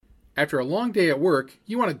After a long day at work,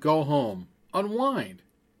 you want to go home, unwind,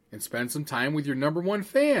 and spend some time with your number one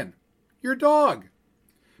fan, your dog.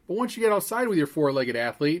 But once you get outside with your four-legged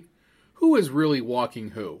athlete, who is really walking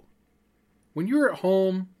who? When you're at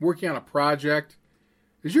home working on a project,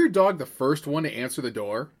 is your dog the first one to answer the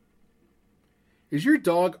door? Is your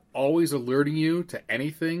dog always alerting you to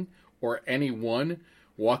anything or anyone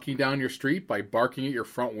walking down your street by barking at your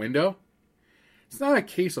front window? It's not a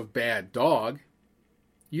case of bad dog.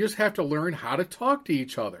 You just have to learn how to talk to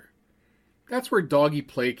each other. That's where Doggy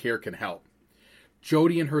Play Care can help.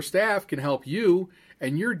 Jody and her staff can help you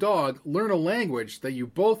and your dog learn a language that you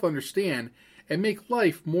both understand and make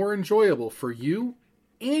life more enjoyable for you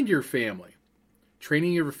and your family.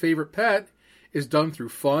 Training your favorite pet is done through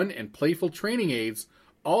fun and playful training aids,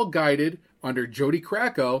 all guided under Jody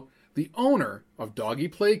Krakow, the owner of Doggy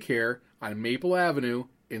Play Care on Maple Avenue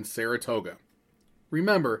in Saratoga.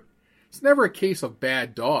 Remember, it's never a case of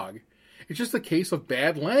bad dog. It's just a case of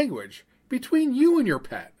bad language between you and your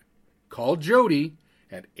pet. Call Jody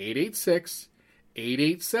at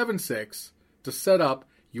 886-8876 to set up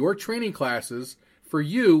your training classes for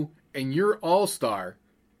you and your all-star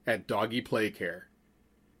at Doggy Play Care.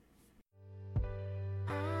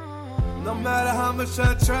 No matter how much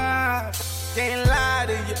I try, can't lie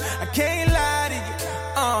to you. I can't lie to you.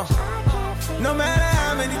 No matter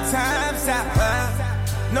how many times I heard,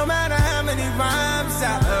 no matter how many rhymes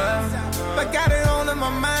I heard, if I got it all in my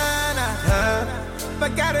mind, I heard. If I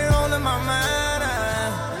got it all in my mind,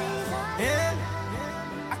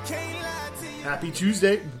 I can't lie to you. Happy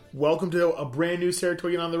Tuesday. Welcome to a brand new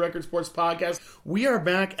Saratoga on the Record Sports podcast. We are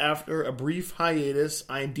back after a brief hiatus.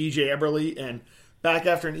 I am DJ Eberle, and back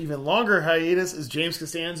after an even longer hiatus is James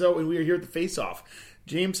Costanzo, and we are here at the Face Off.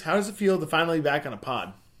 James, how does it feel to finally be back on a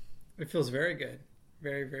pod? It feels very good.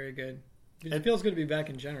 Very, very good. It feels good to be back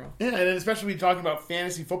in general. Yeah, and especially talking about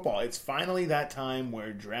fantasy football. It's finally that time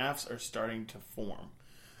where drafts are starting to form.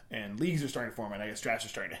 And leagues are starting to form, and I guess drafts are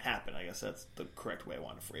starting to happen. I guess that's the correct way I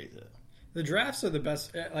want to phrase it. The drafts are the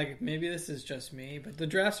best. Like, maybe this is just me, but the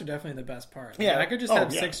drafts are definitely the best part. Like, yeah. I could just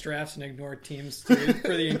have 6 drafts and ignore teams for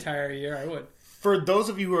the entire year. I would. For those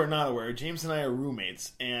of you who are not aware, James and I are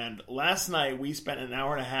roommates, and last night we spent an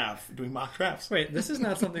hour and a half doing mock drafts. Wait, this is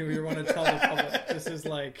not something we want to tell the public. This is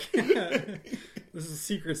like, this is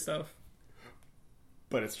secret stuff.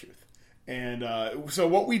 But it's truth. And so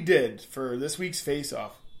what we did for this week's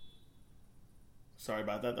face-off, sorry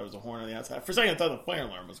about that, there was a horn on the outside. For a second I thought the fire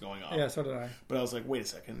alarm was going off. Yeah, so did I. But I was like, wait a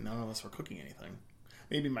second, none of us were cooking anything.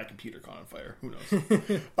 Maybe my computer caught on fire. Who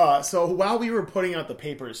knows? So while we were putting out the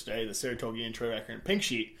papers today, the Saratoga and Troy Record and Pink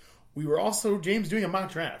Sheet, we were also, James, doing a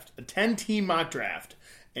mock draft. A 10-team mock draft.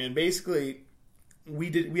 And basically,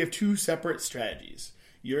 we have 2 separate strategies.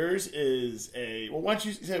 Yours is well, why don't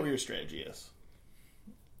you say what your strategy is?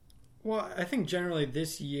 Well, I think generally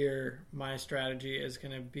this year, my strategy is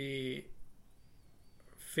going to be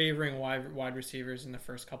favoring wide receivers in the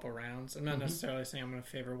first couple rounds. I'm not necessarily saying I'm going to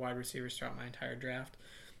favor wide receivers throughout my entire draft,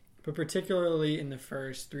 but particularly in the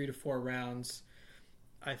first 3 to 4 rounds,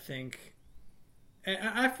 I think. And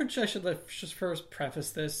I should just first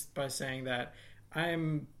preface this by saying that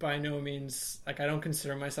I'm by no means, like, I don't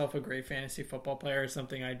consider myself a great fantasy football player. It's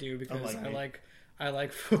something I do because I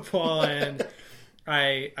like football and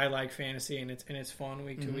I like fantasy, and it's fun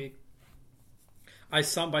week to week. I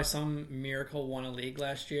by some miracle won a league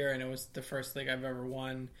last year, and it was the first league I've ever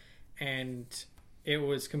won, and it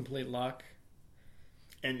was complete luck.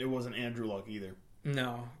 And it wasn't Andrew Luck either.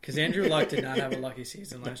 No, because Andrew Luck did not have a lucky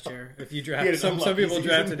season last year. If you draft some people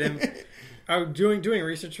drafted him. I was doing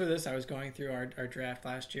research for this. I was going through our draft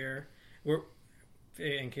last year.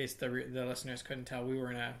 In case the listeners couldn't tell, we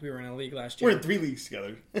were in a league last year. We're in 3 leagues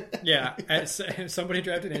together. Yeah, somebody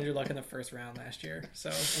drafted Andrew Luck in the first round last year. So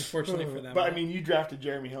unfortunately for them, but I mean, you drafted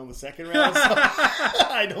Jeremy Hill in the second round. So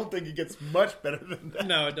I don't think it gets much better than that.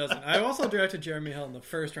 No, it doesn't. I also drafted Jeremy Hill in the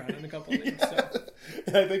first round in a couple of leagues. So.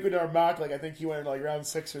 And I think with our mock, I think he went in round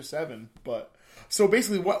 6 or 7. But so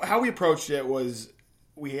basically, how we approached it was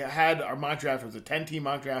we had our mock draft. It was a 10-team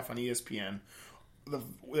mock draft on ESPN.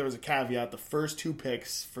 There was a caveat. The first 2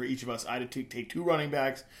 picks for each of us, I had to take 2 running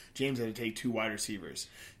backs. James had to take 2 wide receivers.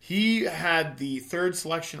 He had the 3rd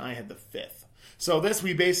selection. I had the 5th. So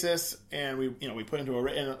we based this, and we put into a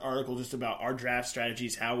written article just about our draft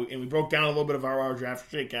strategies, and we broke down a little bit of our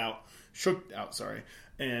draft shook out.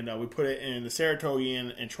 And we put it in the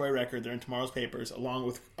Saratogian and Troy Record. They're in tomorrow's papers, along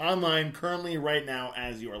with online currently right now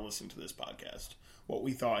as you are listening to this podcast. What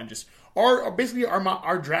we thought, and just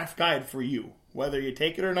our draft guide for you. Whether you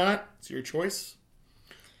take it or not, it's your choice.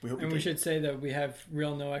 We should say that we have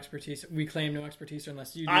no expertise. We claim no expertise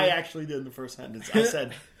unless you do. I actually did in the first sentence. I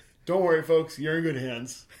said, Don't worry, folks. You're in good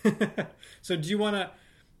hands. So do you want to...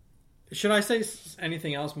 Should I say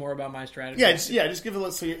anything else more about my strategy? Just give it a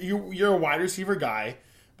look. So you're a wide receiver guy,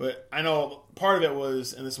 but I know part of it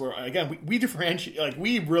was, and this is where, again, we differentiate, like,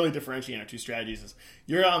 we really differentiate our two strategies. Is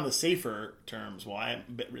you're on the safer terms, while I'm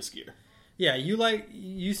a bit riskier. Yeah,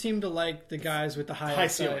 you seem to like the guys with the high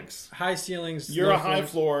ceilings. High ceilings. You're a high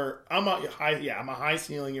floor. I'm a high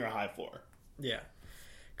ceiling. You're a high floor. Yeah,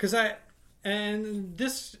 and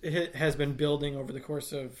this has been building over the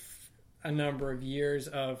course of a number of years.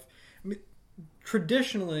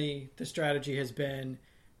 Traditionally, the strategy has been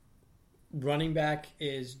running back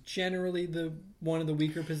is generally one of the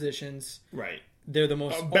weaker positions. Right. They're the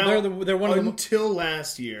most. They're one of the until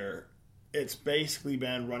last year. It's basically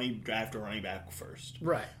been draft or running back first.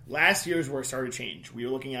 Right. Last year's where it started to change. We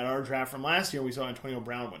were looking at our draft from last year. We saw Antonio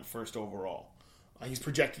Brown went first overall. He's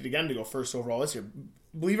projected again to go first overall this year.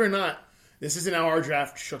 Believe it or not, this isn't how our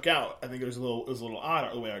draft shook out. I think it was a little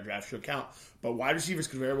odd the way our draft shook out. But wide receivers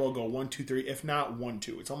could very well go 1, 2, 3, if not 1,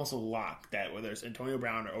 2. It's almost a lock that whether it's Antonio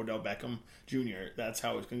Brown or Odell Beckham Jr., that's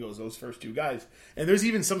how it's going to go, is those first two guys. And there's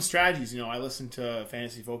even some strategies. I listened to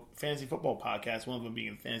fantasy football podcasts, one of them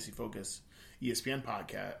being Fantasy Focus ESPN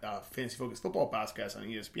podcast, Fantasy Focus football podcast on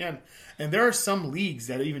ESPN. And there are some leagues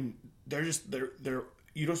that you just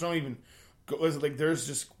don't even go. Like, there's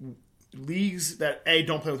just leagues that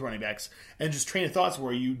don't play with running backs, and just train of thoughts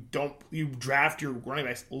where you draft your running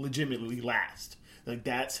backs legitimately last. Like,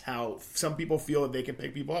 that's how some people feel that they can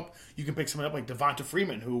pick people up. You can pick someone up like Devonta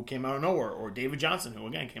Freeman, who came out of nowhere, or David Johnson, who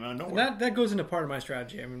again came out of nowhere. That goes into part of my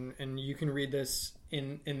strategy. I mean, and you can read this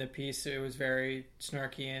in the piece. It was very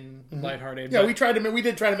snarky and lighthearted. Yeah, we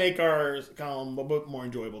did try to make our column a bit more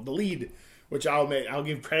enjoyable. The lead, which I'll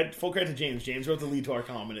give full credit to James. James wrote the lead to our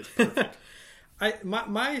column, and it's perfect.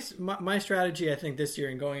 My strategy, I think, this year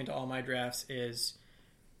and going into all my drafts is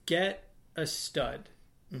get a stud.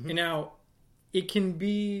 Mm-hmm. And now, it can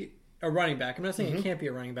be a running back. I'm not saying it can't be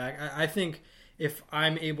a running back. I think if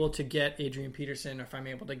I'm able to get Adrian Peterson, or if I'm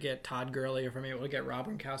able to get Todd Gurley, or if I'm able to get Rob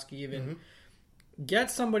Gronkowski even, get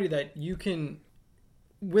somebody that you can,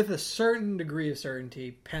 with a certain degree of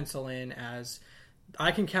certainty, pencil in as,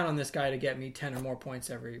 I can count on this guy to get me 10 or more points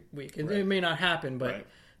every week. It may not happen, but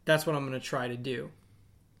that's what I'm going to try to do.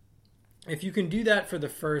 If you can do that for the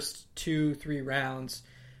first 2-3 rounds,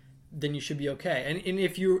 then you should be okay. And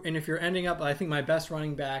if you're ending up, I think my best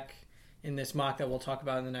running back in this mock that we'll talk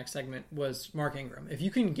about in the next segment was Mark Ingram. If you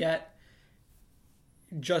can get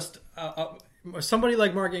just somebody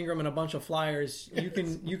like Mark Ingram and a bunch of flyers,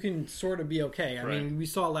 you can sort of be okay. I mean, we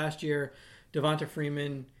saw last year Devonta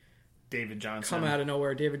Freeman, David Johnson come out of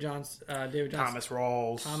nowhere. David Johnson, Thomas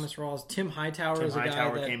Rawls, Tim Hightower was a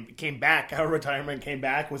guy that came back out of retirement, came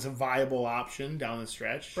back, was a viable option down the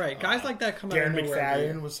stretch. Right, guys like that come out of nowhere. Darren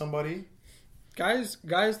McFadden was somebody. Guys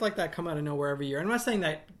like that come out of nowhere every year. I'm not saying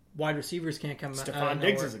that wide receivers can't come out of nowhere. Stephon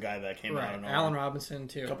Diggs is a guy that came out of nowhere. Allen Robinson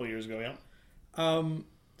too. A couple years ago, yeah. So I'm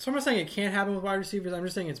not saying it can't happen with wide receivers. I'm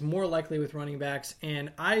just saying it's more likely with running backs,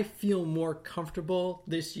 and I feel more comfortable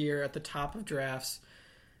this year at the top of drafts.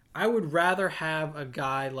 I would rather have a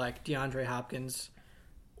guy like DeAndre Hopkins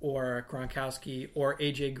or Gronkowski or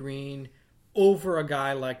AJ Green over a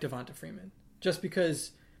guy like Devonta Freeman. Just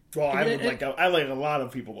because... Well, I like a lot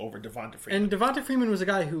of people over Devonta Freeman. And Devonta Freeman was a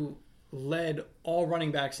guy who led all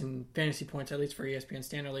running backs in fantasy points, at least for ESPN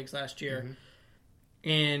Standard Leagues last year. Mm-hmm.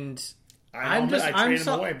 And I traded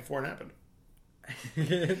him away before it happened.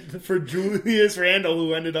 For Julius Randle,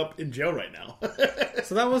 who ended up in jail right now.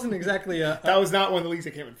 So that wasn't exactly that was not one of the leagues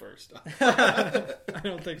that came in first. I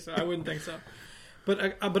don't think so. I wouldn't think so.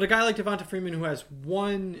 But a guy like Devonta Freeman, who has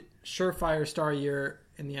one surefire star year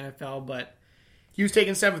in the NFL, but he was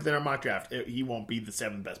taken 7th in our mock draft. He won't be the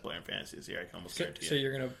 7th best player in fantasy this year. I can almost guarantee so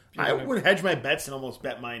you. I would hedge my bets and almost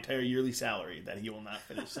bet my entire yearly salary that he will not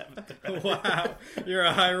finish 7th. Wow, you're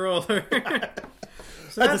a high roller.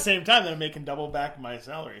 So at the same time, that I'm making double back my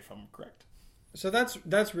salary if I'm correct. So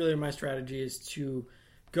that's really my strategy, is to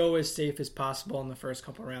go as safe as possible in the first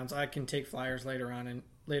couple rounds. I can take flyers later on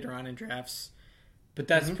in drafts, but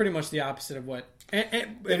that's pretty much the opposite of what.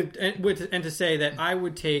 And to say that I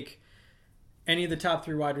would take any of the top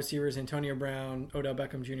 3 wide receivers, Antonio Brown, Odell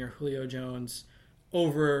Beckham Jr., Julio Jones,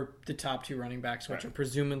 over the top 2 running backs, which are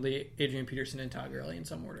presumably Adrian Peterson and Todd Gurley in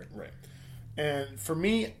some order. Right. And for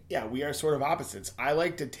me, we are sort of opposites. I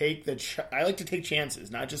like to take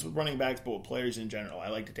chances, not just with running backs, but with players in general. I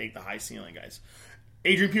like to take the high ceiling guys.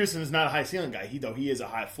 Adrian Peterson is not a high ceiling guy, though he is a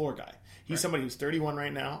high floor guy. He's somebody who's 31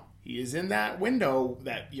 right now. He is in that window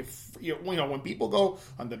that when people go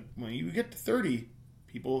when you get to 30,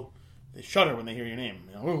 people they shudder when they hear your name.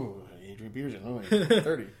 Oh, Adrian Peterson, he's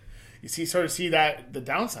 30. you see that the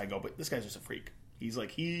downside go, but this guy's just a freak.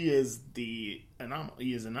 He is the anomaly.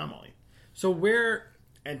 He is an anomaly. So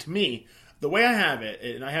and to me, the way I have it,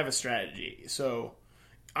 and I have a strategy. So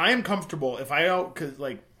I am comfortable if I don't, because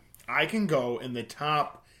I can go in the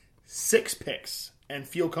top 6 picks and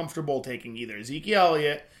feel comfortable taking either Ezekiel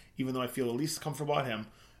Elliott, even though I feel the least comfortable about him,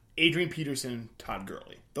 Adrian Peterson, Todd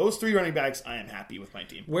Gurley. Those 3 running backs, I am happy with my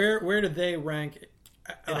team. Where do they rank?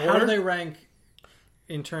 How do they rank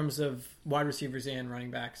in terms of wide receivers and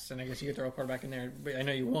running backs? And I guess you could throw a quarterback in there, but I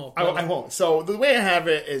know you won't. I won't. So the way I have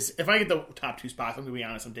it is, if I get the top 2 spots, I'm going to be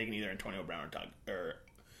honest, I'm taking either Antonio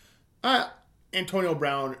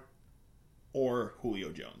Brown or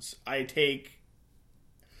Julio Jones.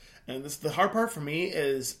 And the hard part for me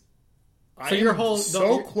is, close.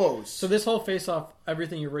 So this whole face-off,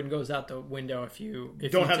 everything you've written goes out the window if you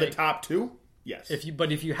don't have the top 2. Yes. If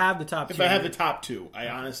you have the top 2. If I have the top 2, I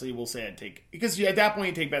honestly will say I'd take, because at that point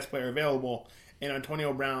you take best player available, and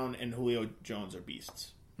Antonio Brown and Julio Jones are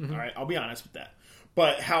beasts. Mm-hmm. All right, I'll be honest with that.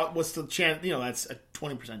 But what's the chance? That's a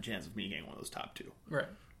 20% chance of me getting one of those top 2. Right.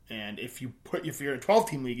 And if you're a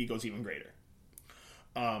 12-team league, it goes even greater.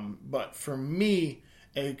 But for me,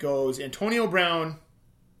 it goes Antonio Brown,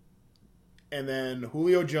 and then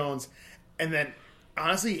Julio Jones, and then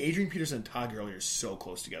honestly, Adrian Peterson and Todd Gurley are so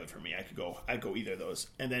close together for me. I'd go either of those,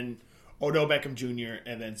 and then Odell Beckham Jr.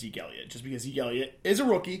 and then Zeke Elliott, just because Zeke Elliott is a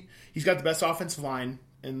rookie. He's got the best offensive line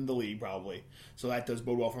in the league, probably, so that does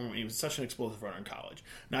bode well for him. He was such an explosive runner in college.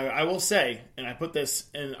 Now, I will say, and I put this,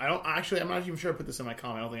 and I'm not even sure I put this in my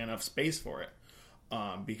column. I don't think I have enough space for it.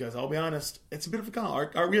 Because I'll be honest, it's a bit of a column.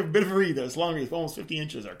 We have a bit of a read that's longer. It's almost 50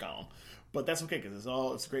 inches, our column. But that's okay, because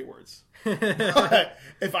it's great words.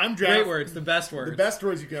 If I'm drafting... Great words, the best words. The best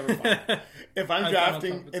words you can ever find. If I'm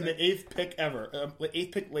drafting in the 8th pick ever,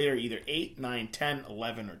 8th pick later, either 8, 9, 10,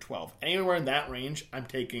 11, or 12. Anywhere in that range, I'm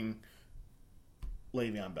taking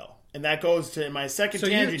Le'Veon Bell. And that goes to my second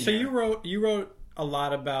tangent. So you wrote a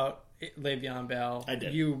lot about Le'Veon Bell. I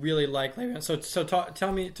did. You really like Le'Veon. So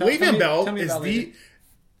tell me. Le'Veon Bell tell me is about the.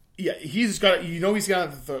 Yeah, he's got. He's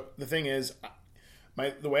got the thing is,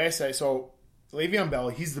 the way I say so. Le'Veon Bell,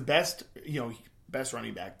 he's the best. Best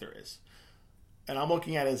running back there is, and I'm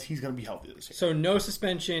looking at it as he's going to be healthy this year. So no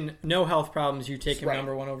suspension, no health problems. You take him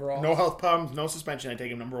number 1 overall. No health problems, no suspension. I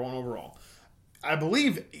take him number 1 overall. I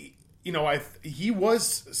believe. He was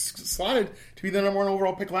slotted to be the number 1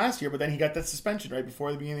 overall pick last year, but then he got that suspension right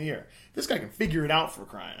before the beginning of the year. This guy can figure it out, for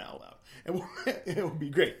crying out loud. It will be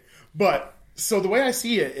great. But, so the way I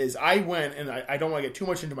see it is I went, and I don't want to get too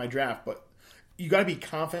much into my draft, but you got to be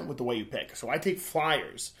confident with the way you pick. So I take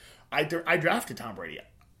flyers. I drafted Tom Brady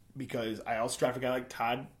because I also drafted a guy like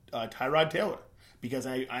Tyrod Taylor. Because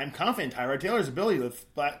I'm confident in Tyrod Taylor's ability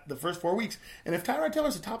the first 4 weeks. And if Tyrod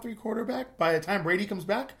Taylor's a top 3 quarterback by the time Brady comes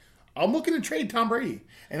back, I'm looking to trade Tom Brady,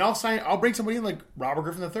 and I'll bring somebody in like Robert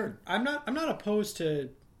Griffin III. I'm not opposed to.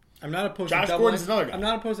 Josh Gordon's another guy. I'm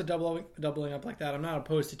not opposed to doubling up like that. I'm not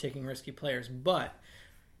opposed to taking risky players. But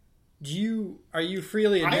are you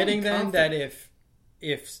freely admitting then that if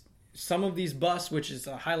some of these busts, which is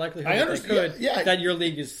a high likelihood that they could, that your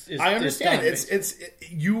league is I understand. Is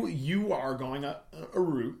You are going a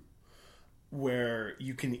route where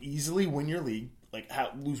you can easily win your league,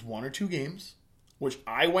 lose 1 or 2 games. Which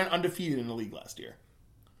I went undefeated in the league last year.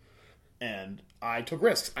 And I took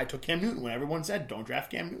risks. I took Cam Newton when everyone said, don't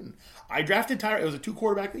draft Cam Newton. I drafted Tyrod. It was a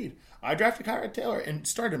 2-quarterback lead. I drafted Tyrod Taylor and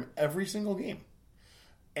started him every single game.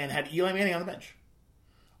 And had Eli Manning on the bench.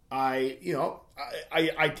 I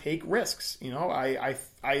take risks.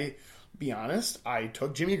 I be honest, I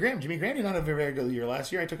took Jimmy Graham. Jimmy Graham did not have a very good year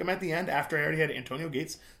last year. I took him at the end after I already had Antonio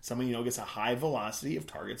Gates. Someone, gets a high velocity of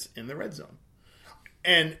targets in the red zone.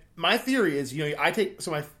 And my theory is, I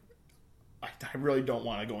really don't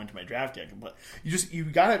want to go into my draft yet, but you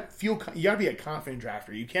gotta be a confident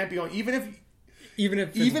drafter. You can't be going even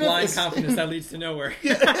if blind confidence that leads to nowhere.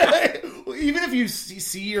 Even if you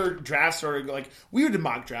see your draft sort of we did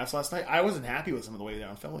mock drafts last night. I wasn't happy with some of the way they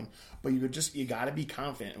were filling, but you got to be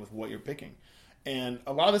confident with what you're picking. And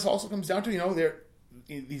a lot of this also comes down to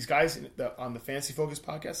these guys on the Fantasy Focus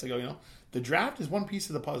podcast. They go, the draft is one piece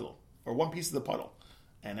of the puzzle or one piece of the puddle.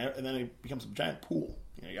 And then it becomes a giant pool.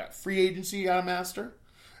 You got free agency you got to master,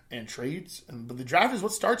 and trades. But the draft is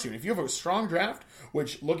what starts you. And if you have a strong draft,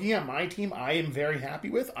 which looking at my team, I am very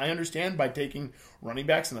happy with. I understand by taking running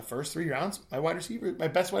backs in the first 3 rounds, my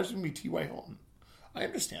best wide receiver would be T.Y. Hilton. I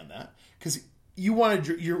understand that because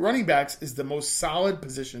your running backs is the most solid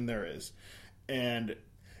position there is. And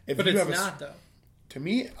but it's not though. To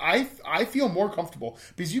me, I feel more comfortable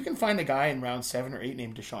because you can find a guy in round 7 or 8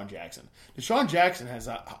 named Deshaun Jackson. Deshaun Jackson has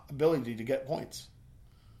the ability to get points.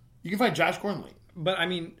 You can find Josh Gordon late. But I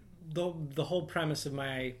mean, the whole premise of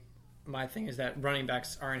my thing is that running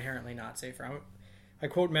backs are inherently not safer. I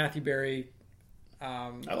quote Matthew Berry.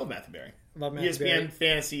 I love Matthew Berry. Love Matthew ESPN Berry.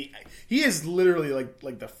 fantasy. He is literally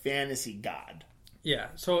like the fantasy god. Yeah.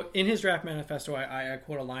 So in his draft manifesto, I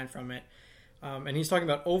quote a line from it, and he's talking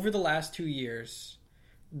about over the last 2 years,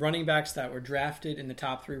 running backs that were drafted in the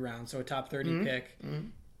top 3 rounds, so a top 30 pick,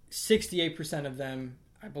 68% of them,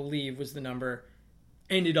 I believe, was the number,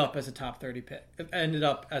 ended up as a top 30 pick, ended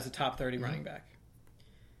up as a top 30 running back.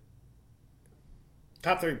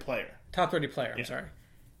 Top 30 player. Top 30 player, I'm sorry.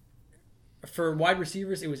 For wide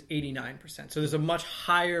receivers, it was 89%. So there's a much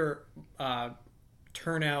higher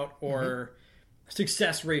turnout or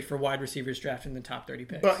success rate for wide receivers drafted in the top 30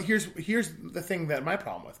 picks. But here's the thing that my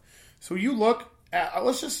problem with. So you look at,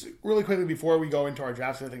 let's just really quickly before we go into our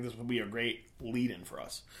drafts, I think this will be a great lead-in for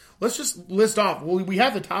us. Let's just list off. Well, we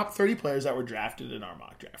have the top 30 players that were drafted in our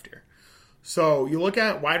mock draft here. So you look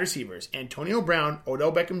at wide receivers: Antonio Brown,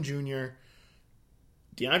 Odell Beckham Jr.,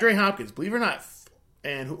 DeAndre Hopkins, believe it or not,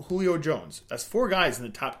 and Julio Jones. That's 4 guys in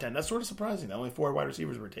the top 10. That's sort of surprising that only 4 wide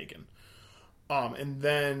receivers were taken. And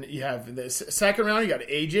then you have the second round, you got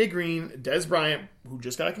A.J. Green, Dez Bryant, who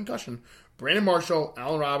just got a concussion, Brandon Marshall,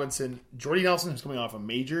 Allen Robinson, Jordy Nelson, who's coming off a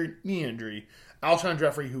major knee injury, Alshon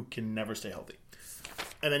Jeffrey, who can never stay healthy.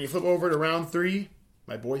 And then you flip over to round 3,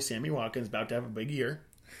 my boy Sammy Watkins, about to have a big year.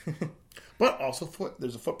 But also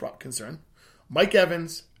there's a foot concern. Mike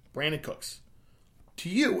Evans, Brandon Cooks. To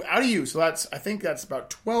you, out of you, so I think that's about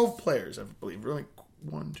 12 players, I believe. Really,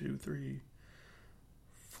 1, 2, 3,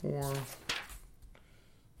 4,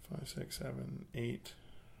 5, 6, 7, 8,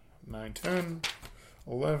 9, 10,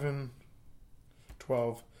 11,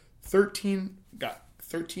 12, 13. Got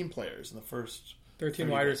 13 players in the first 13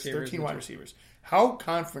 wide receivers. 13 wide receivers. How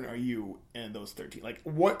confident are you in those 13? Like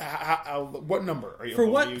what number are you? For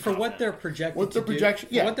what they're projected What's the to projection?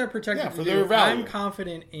 do? Yeah. For what they're projected for to their do, value. I'm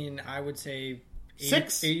confident in, I would say,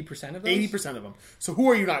 80% of those. 80% of them. So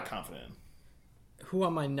who are you not confident in? Who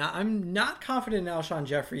am I not? I'm not confident in Alshon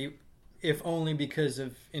Jeffrey, if only because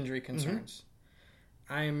of injury concerns.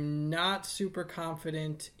 I'm not super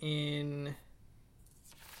confident in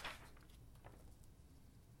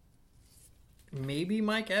maybe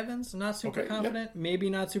Mike Evans. I'm not super confident. Yep.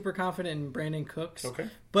 Maybe not super confident in Brandon Cooks. Okay.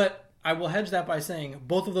 But I will hedge that by saying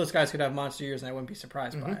both of those guys could have monster years, and I wouldn't be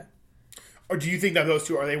surprised by it. Or do you think that those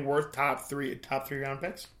two, are they worth top three round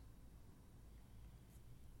picks?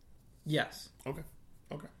 Yes. Okay.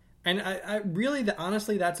 And I really,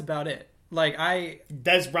 honestly, that's about it. Like,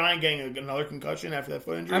 Dez Bryant getting another concussion after that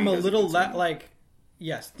foot injury? I'm a little,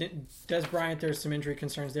 yes, Dez Bryant, there's some injury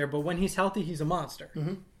concerns there, but when he's healthy, he's a monster.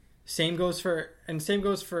 Same goes for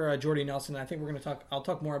Jordy Nelson. I think I'll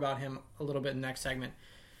talk more about him a little bit in the next segment.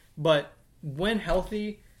 But when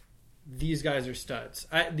healthy, these guys are studs.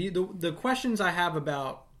 The questions I have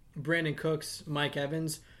about Brandon Cooks, Mike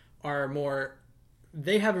Evans are more,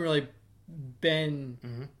 they haven't really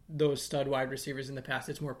been those stud wide receivers in the past.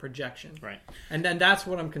 It's more projection, right? And then that's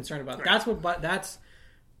what I'm concerned about. Right. That's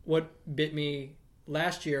what bit me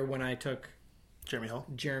last year when I took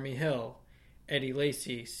Jeremy Hill, Eddie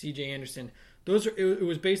Lacy, C.J. Anderson. It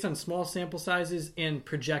was based on small sample sizes and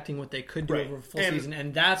projecting what they could do over a full season,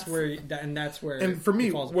 and that's where. And for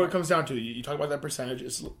me, what it comes down to, you talk about that percentage,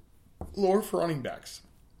 is lower for running backs.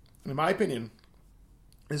 In my opinion,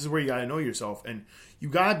 this is where you got to know yourself, and you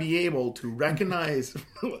got to be able to recognize,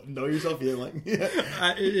 know yourself.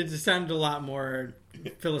 It just sounded a lot more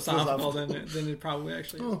philosophical than it probably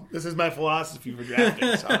actually is. Oh, this is my philosophy for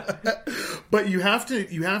drafting. But you have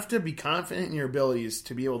to be confident in your abilities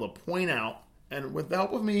to be able to point out, and with the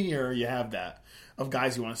help of me here, you have that, of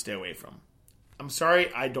guys you want to stay away from. I'm sorry,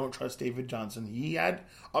 I don't trust David Johnson. He had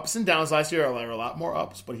ups and downs last year. There were a lot more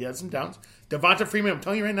ups, but he had some downs. Devonta Freeman, I'm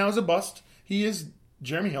telling you right now, is a bust. He is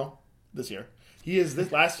Jeremy Hill this year. He's the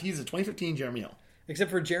 2015 Jeremy Hill. Except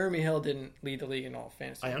for Jeremy Hill didn't lead the league in all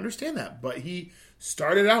fantasy. I understand that, but he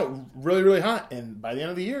started out really, really hot, and by the end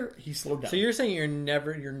of the year, he slowed down. So you're saying you're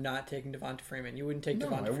not taking Devonta Freeman? You wouldn't take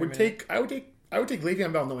Devonta Freeman? I would take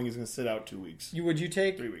Le'Veon Bell knowing he's going to sit out 2 weeks. Would you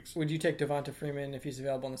take 3 weeks? Would you take Devonta Freeman if he's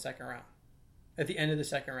available in the second round? At the end of the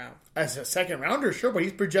second round? As a second rounder, sure, but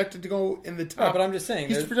he's projected to go in the top. No, but I'm just saying.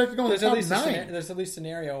 He's projected to go in the top 9. There's at least a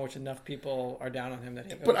scenario in which enough people are down on him that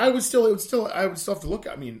he'll go. But I would still have to look.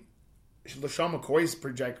 I mean, LaShawn McCoy's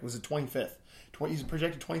project was a 25th. He's a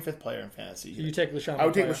projected 25th player in fantasy. So you take LaShawn McCoy? I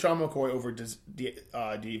would take LaShawn McCoy over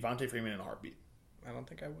Devonta Freeman in a heartbeat. I don't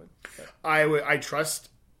think I would. But. I trust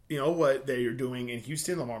what they're doing in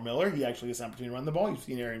Houston. Lamar Miller, he actually gets an opportunity to run the ball. You've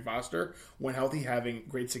seen Arian Foster, when healthy, having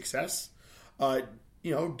great success.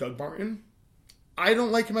 Doug Martin. I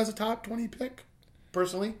don't like him as a top 20 pick,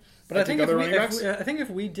 personally. But I think if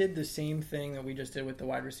we did the same thing that we just did with the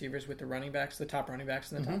wide receivers, with the running backs, the top running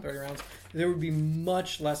backs in the top 30 rounds, there would be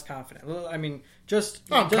much less confident. I mean,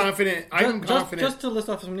 I'm confident. Just to list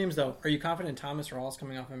off some names, though, are you confident in Thomas Rawls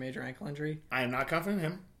coming off a major ankle injury? I am not confident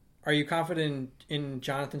in him. Are you confident in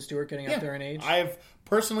Jonathan Stewart getting up there in age? I've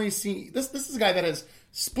personally seen this. This is a guy that has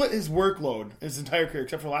split his workload his entire career,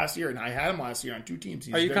 except for last year, and I had him last year on 2 teams.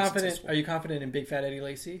 Are you confident? Successful. Are you confident in Big Fat Eddie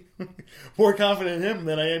Lacy? More confident in him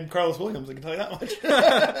than I am Carlos Williams. I can tell you that much.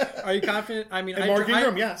 Are you confident? I mean, Mark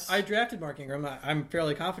Ingram, yes. I drafted Mark Ingram. I'm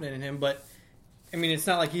fairly confident in him, but I mean, it's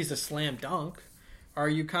not like he's a slam dunk. Are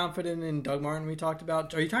you confident in Doug Martin? We talked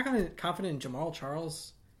about. Are you confident in Jamal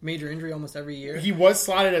Charles? Major injury almost every year. He was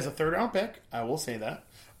slotted as a 3rd-round pick. I will say that.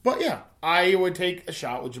 But yeah, I would take a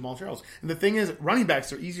shot with Jamal Charles. And the thing is, running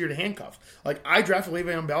backs are easier to handcuff. Like, I drafted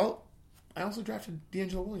Le'Veon Bell. I also drafted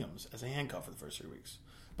D'Angelo Williams as a handcuff for the first 3 weeks.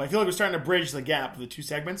 But I feel like we're starting to bridge the gap of the 2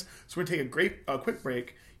 segments. So we're going to take a quick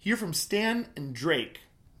break. Hear from Stan and Drake.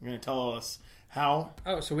 They're going to tell us how...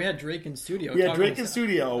 Oh, so we had Drake in studio. We had Drake in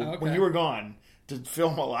studio when you were gone to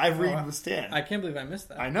film a live read with Stan. I can't believe I missed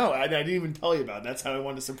that. I know. I didn't even tell you about it. That's how I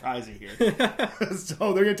wanted to surprise you here.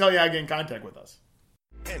 So they're going to tell you how to get in contact with us.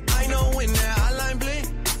 And I know when that hotline blink,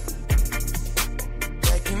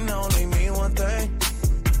 that can only mean one thing.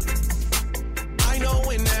 I know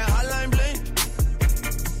when that hotline blink,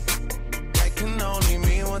 that can only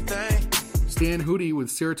mean one thing. Stan Hootie with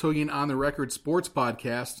Saratogian On the Record Sports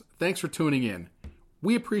Podcast. Thanks for tuning in.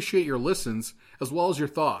 We appreciate your listens as well as your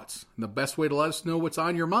thoughts. And the best way to let us know what's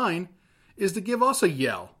on your mind is to give us a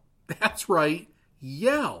yell. That's right,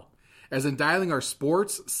 yell. As in dialing our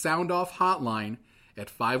sports sound-off hotline at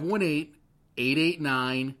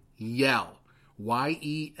 518-889-YELL.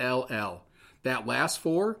 YELL. That last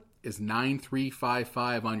 4 is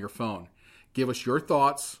 9355 on your phone. Give us your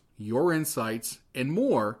thoughts, your insights, and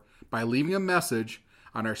more by leaving a message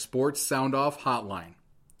on our sports sound-off hotline.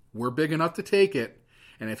 We're big enough to take it.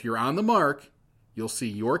 And if you're on the mark, you'll see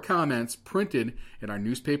your comments printed in our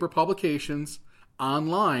newspaper publications,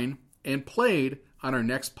 online, and played on our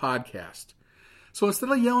next podcast. So instead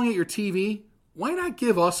of yelling at your TV, why not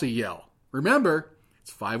give us a yell? Remember,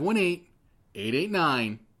 it's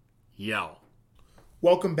 518-889-YELL.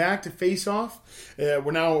 Welcome back to Face Off.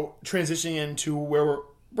 We're now transitioning into where we're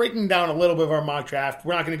breaking down a little bit of our mock draft.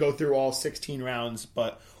 We're not going to go through all 16 rounds,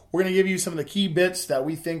 but we're going to give you some of the key bits that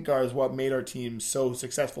we think are what made our teams so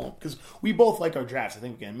successful. Because we both like our drafts. I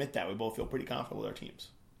think we can admit that. We both feel pretty confident with our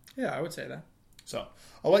teams. Yeah, I would say that. So,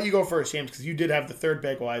 I'll let you go first, James, because you did have the 3rd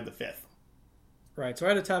pick while I had the 5th. Right, so I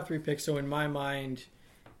had a top 3 pick. So in my mind,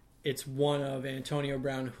 it's one of Antonio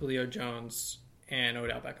Brown, Julio Jones, and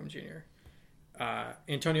Odell Beckham Jr.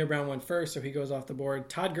 Antonio Brown went first, so he goes off the board.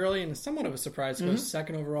 Todd Gurley, and somewhat of a surprise, goes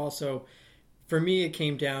 2nd overall. So for me, it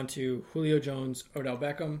came down to Julio Jones, Odell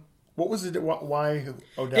Beckham. What was it? Why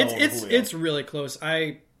Odell? It's really close.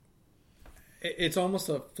 It's almost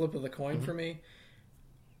a flip of the coin for me.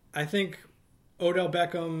 I think Odell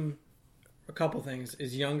Beckham, a couple things,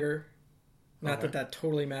 is younger. Not that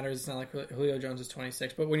totally matters. It's not like Julio Jones is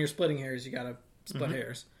 26, but when you're splitting hairs, you got to split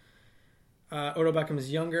hairs. Odell Beckham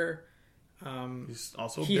is younger. He's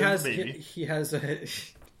also a bit of a baby. He has a,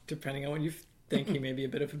 depending on what you think, he may be a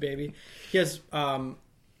bit of a baby. He has more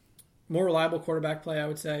reliable quarterback play, I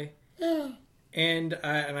would say. Yeah. And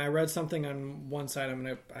I read something on one side.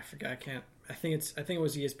 I forget. I think it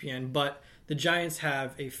was ESPN, but the Giants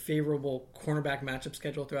have a favorable cornerback matchup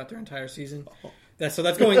schedule throughout their entire season. That's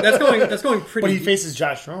going pretty. But he faces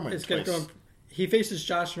Josh Norman. He faces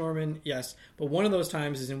Josh Norman, yes, but one of those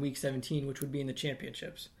times is in Week 17, which would be in the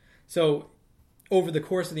championships. So over the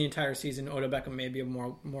course of the entire season, Odell Beckham may be a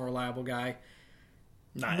more reliable guy.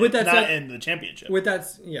 Not in the championship. With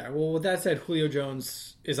that said, Julio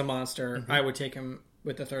Jones is a monster. Mm-hmm. I would take him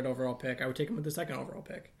with the 3rd overall pick. I would take him with the 2nd overall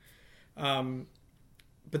pick.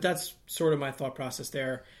 But that's sort of my thought process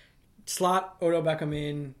there. Slot Odell Beckham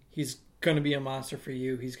in. He's going to be a monster for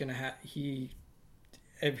you. He's going to have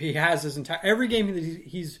if he has his entire every game that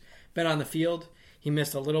he's been on the field. He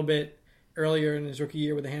missed a little bit earlier in his rookie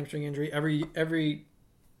year with a hamstring injury. Every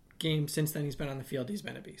game since then he's been on the field. He's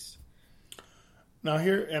been a beast. Now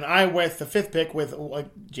here, and I with the 5th pick with,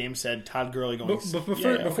 like James said, Todd Gurley going.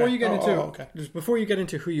 Before you get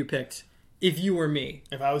into who you picked, if you were me,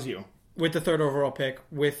 if I was you, with the 3rd overall pick,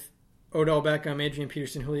 with Odell Beckham, Adrian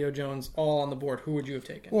Peterson, Julio Jones, all on the board, who would you have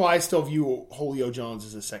taken? Well, I still view Julio Jones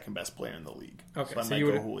as the 2nd best player in the league. Okay, so I might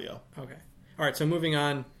go Julio. Okay, all right. So moving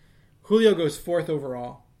on, Julio goes 4th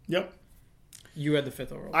overall. Yep. You had the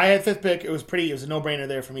 5th overall. I had 5th pick. It was a no-brainer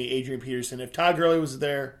there for me. Adrian Peterson. If Todd Gurley was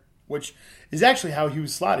there, which is actually how he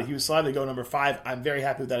was slotted. He was slotted to go number 5. I'm very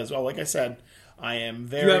happy with that as well. Like I said, I am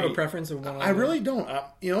very... Do you have a preference of one? I really don't.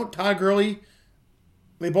 Todd Gurley,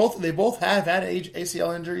 they both have had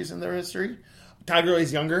ACL injuries in their history. Todd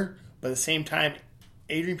Gurley's younger, but at the same time,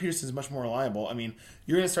 Adrian Peterson is much more reliable. I mean,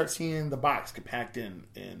 you're going to start seeing the box get packed in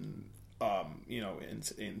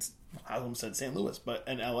I almost said St. Louis, but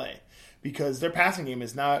in LA, because their passing game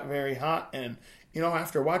is not very hot. And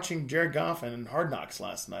after watching Jared Goff and Hard Knocks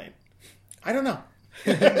last night, I don't know.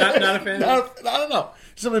 not a fan. I don't know.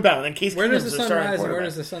 Something about it. And Case where does Keenum's the their sun starting rise and where quarterback.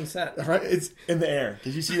 does the sun set? Right? It's in the air.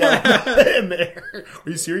 Did you see that? In the air. Are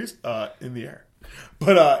you serious? In the air.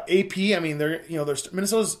 But AP, I mean, they're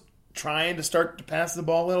Minnesota's trying to start to pass the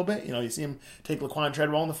ball a little bit. You see him take Laquan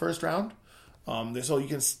Treadwell in the first round. So you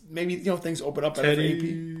can maybe things open up better for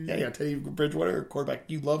AP. Yeah, Teddy Bridgewater, a quarterback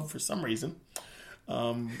you love for some reason.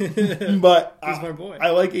 But he's my boy.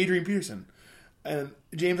 I like Adrian Peterson. And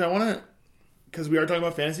James, I want to, because we are talking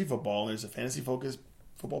about fantasy football. There's a fantasy focused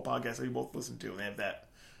football podcast that we both listen to, and they have that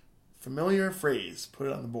familiar phrase: "Put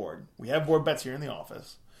it on the board." We have board bets here in the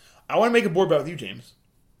office. I want to make a board bet with you, James.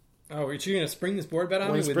 Oh, are you going to spring this board bet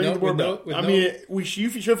on me? You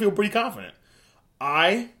should feel pretty confident.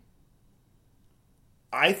 I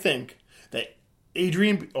think that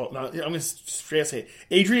I'm going to straight up say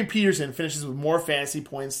Adrian Peterson finishes with more fantasy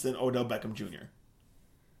points than Odell Beckham Jr.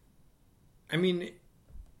 I mean,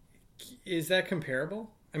 is that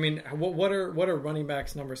comparable? I mean, what are running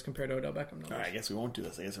backs numbers compared to Odell Beckham numbers? All right, I guess we won't do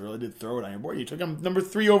this. I guess I really did throw it on your board. You took him number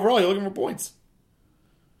 3 overall. You're looking for points.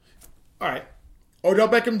 All right. Odell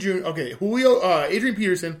Beckham Jr. Okay, Adrian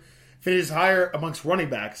Peterson finishes higher amongst running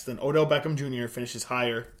backs than Odell Beckham Jr. finishes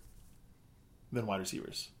higher than wide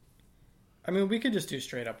receivers. I mean, we could just do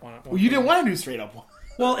straight up one. Well, you didn't want to do straight up one.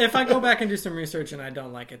 Well, if I go back and do some research and I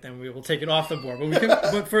don't like it, then we will take it off the board. But we can.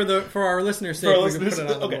 But for our listeners' sake, we can put it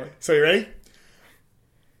on the board. So you ready?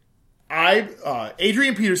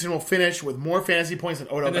 Adrian Peterson will finish with more fantasy points than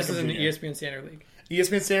Odell Beckham Jr. And this is in the ESPN Standard League.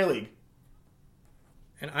 ESPN Standard League.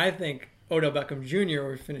 And I think Odell Beckham Jr.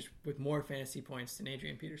 will finish with more fantasy points than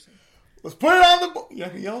Adrian Peterson. Let's put it on the board. You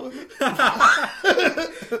can yell at me?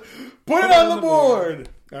 Put it on the board.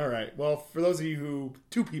 All right. Well, for those of you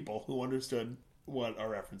two people who understood what our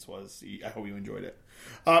reference was, I hope you enjoyed it.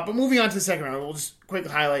 But moving on to the second round, we'll just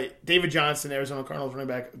quickly highlight David Johnson, Arizona Cardinals running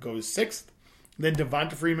back, goes 6th. Then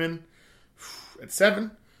Devonta Freeman at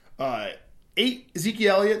 7. 8,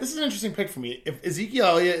 Ezekiel Elliott. This is an interesting pick for me. If Ezekiel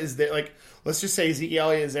Elliott is there, let's just say Ezekiel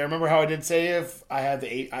Elliott is there. Remember how I did say if I had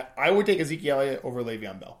the 8, I would take Ezekiel Elliott over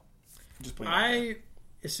Le'Veon Bell.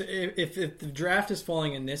 Just if the draft is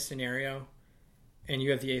falling in this scenario, and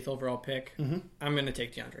you have the 8th overall pick, I'm going to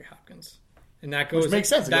take DeAndre Hopkins, and that goes. Which makes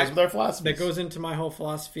sense. It goes with our philosophy. That goes into my whole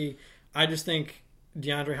philosophy. I just think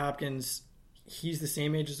DeAndre Hopkins. He's the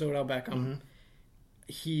same age as Odell Beckham. Mm-hmm.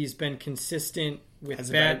 He's been consistent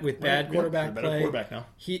with bad quarterback play. Quarterback now.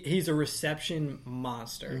 He's a reception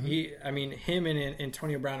monster. Mm-hmm. Him and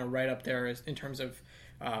Antonio Brown are right up there in terms of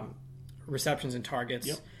receptions and targets.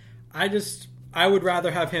 Yep. I would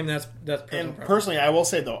rather have him. That's personally, I will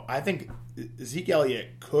say though, I think Ezekiel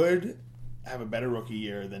Elliott could have a better rookie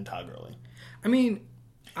year than Todd Gurley. I mean,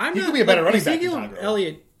 he could be a better running back than Todd Gurley.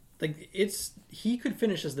 Elliott, he could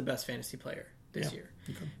finish as the best fantasy player this year.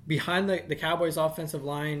 Behind the Cowboys' offensive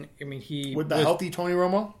line, I mean, healthy Tony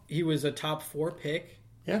Romo, he was a top 4 pick.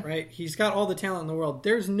 Yeah, right. He's got all the talent in the world.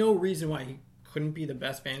 There's no reason why he couldn't be the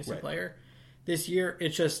best fantasy player this year.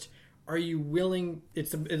 It's just, are you willing?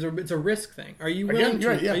 It's a risk thing. Are you willing?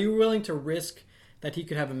 Are you willing to risk that he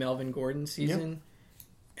could have a Melvin Gordon season,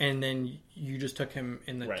 and then you just took him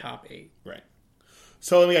in the top 8? Right.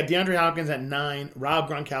 So then we got DeAndre Hopkins at 9, Rob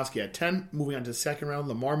Gronkowski at 10. Moving on to the second round,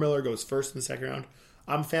 Lamar Miller goes first in the second round.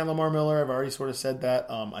 I'm a fan of Lamar Miller. I've already sort of said that.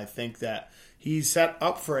 I think that he's set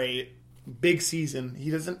up for a big season. He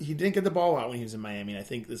didn't get the ball out when he was in Miami, and I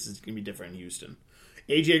think this is going to be different in Houston.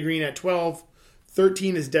 AJ Green at 12.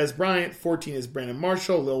 13 is Des Bryant. 14 is Brandon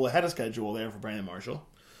Marshall. A little ahead of schedule there for Brandon Marshall.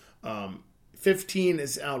 15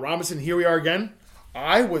 is Al Robinson. Here we are again.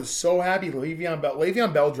 I was so happy Le'Veon Bell.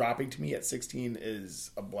 Le'Veon Bell dropping to me at 16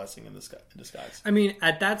 is a blessing in disguise. I mean,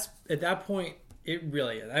 at that point, it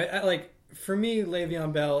really is. I for me,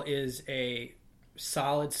 Le'Veon Bell is a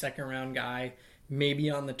solid second round guy. Maybe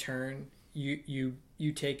on the turn, you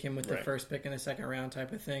take him with the first pick in the second round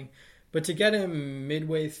type of thing. But to get him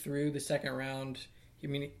midway through the second round, I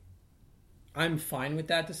mean, I'm fine with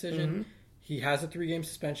that decision. Mm-hmm. He has a 3-game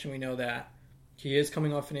suspension. We know that. He is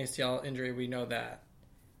coming off an ACL injury. We know that.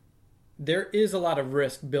 There is a lot of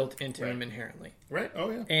risk built into him inherently. Right. Oh,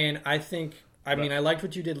 yeah. And I think, I liked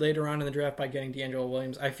what you did later on in the draft by getting D'Angelo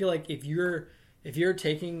Williams. I feel like if you're if you're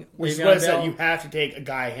taking Which is Le'Veon what I said. Bell, You have to take a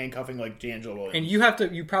guy handcuffing like D'Angelo Williams. and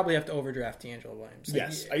you probably have to overdraft D'Angelo Williams. Like,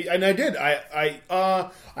 Yes, I did.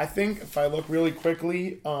 I think if I look really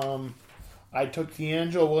quickly, I took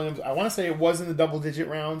D'Angelo Williams. I want to say it was in the double-digit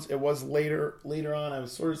rounds. It was later on. I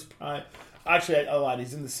was sort of surprised. Actually, I lied.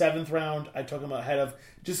 He's in the 7th round. I took him ahead of,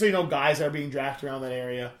 just so you know, guys that are being drafted around that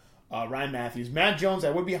area. Ryan Matthews. Matt Jones, I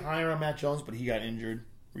would be higher on Matt Jones, but he got injured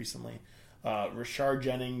recently. Rashard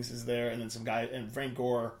Jennings is there, and then some guys, and Frank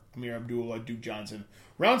Gore, Amir Abdullah, Duke Johnson.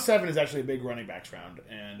 Round 7 is actually a big running backs round,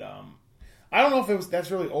 and I don't know if that's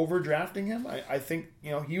really overdrafting him. I think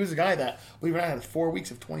he was a guy that, believe it or not, had 4 weeks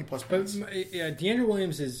of 20-plus points. Yeah, D'Angelo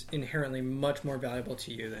Williams is inherently much more valuable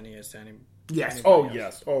to you than he is to anybody. Yes. Oh,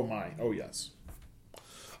 yes. Oh, my. Oh, yes.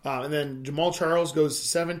 And then Jamal Charles goes to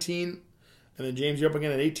 17, and then James, you're up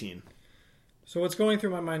again at 18. So what's going through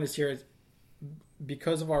my mind is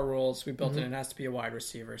because of our rules, we built it has to be a wide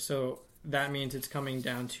receiver. So that means it's coming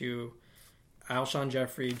down to Alshon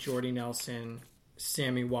Jeffrey, Jordy Nelson,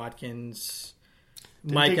 Sammy Watkins,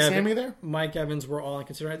 Mike Evans. Sammy there? Mike Evans were all in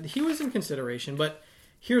consideration. He was in consideration, but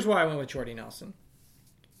here's why I went with Jordy Nelson.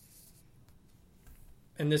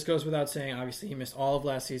 And this goes without saying, obviously he missed all of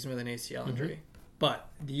last season with an ACL injury. But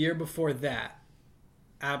the year before that,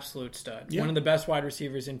 absolute stud. Yeah. One of the best wide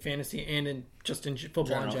receivers in fantasy and in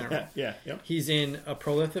football in general. Yeah. He's in a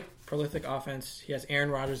prolific offense. He has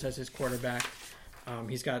Aaron Rodgers as his quarterback.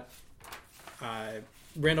 He's got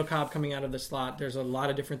Randall Cobb coming out of the slot. There's a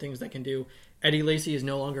lot of different things they can do. Eddie Lacy is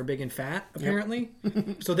no longer big and fat, apparently.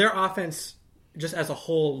 So their offense, just as a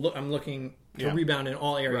whole, I'm looking to rebound in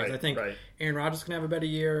all areas. Right, I think Aaron Rodgers can have a better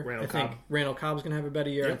year. I think Randall Cobb's going to have a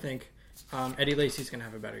better year. Yep. I think Eddie Lacy's going to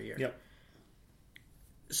have a better year. Yep.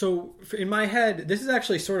 So in my head, this is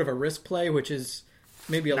actually sort of a risk play, which is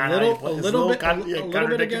maybe a It's little bit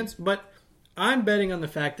contradicting. against. But I'm betting on the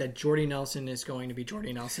fact that Jordy Nelson is going to be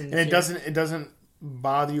Jordy Nelson. And it doesn't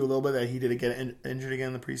bother you a little bit that he didn't get injured again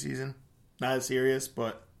in the preseason? Not as serious,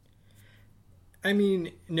 but I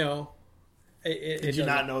mean, no. Did you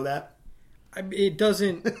not know that? It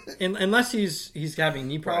doesn't, unless he's having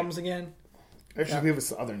knee problems again. Actually, I believe it's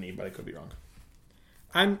the other knee, but I could be wrong.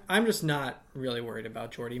 I'm just not really worried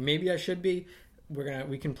about Jordy. Maybe I should be.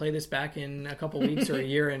 We can play this back in a couple weeks or a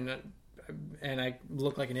year, and I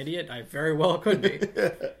look like an idiot. I very well could be.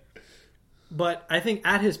 But I think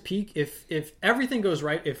at his peak, if everything goes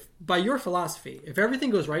right, if by your philosophy, if everything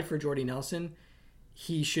goes right for Jordy Nelson,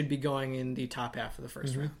 he should be going in the top half of the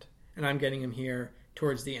first round, and I'm getting him here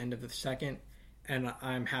towards the end of the second, and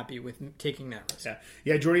I'm happy with taking that risk.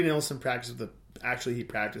 Yeah. Jordy Nelson practiced with he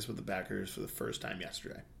practiced with the Packers for the first time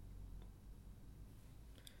yesterday.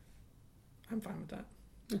 I'm fine with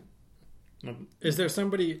that. Is there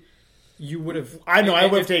somebody you would have? I know. I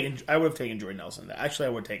would have taken Jordy Nelson. Actually, I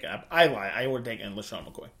would take. I lie. I would have taken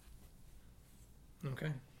LaShawn McCoy.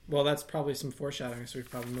 Okay. Well, that's probably some foreshadowing, so we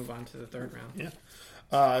probably move on to the third round.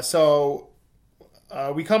 Yeah. So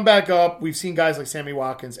we come back up. We've seen guys like Sammy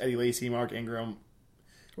Watkins, Eddie Lacy, Mark Ingram.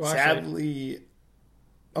 Well, Sadly,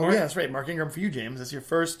 that's right. Mark Ingram for you, James. That's your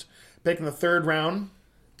first pick in the third round.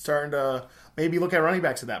 Starting to maybe look at running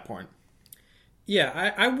backs at that point.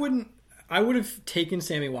 Yeah, I wouldn't. I would have taken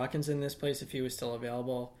Sammy Watkins in this place if he was still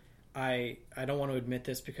available. I don't want to admit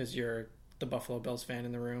this because you're the Buffalo Bills fan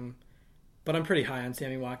in the room, but I'm pretty high on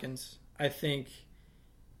Sammy Watkins. I think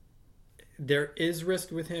there is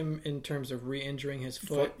risk with him in terms of re-injuring his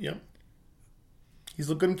foot. Yep. He's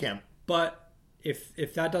looked good in camp. But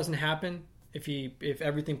if that doesn't happen, if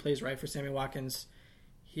everything plays right for Sammy Watkins,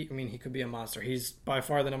 he could be a monster. He's by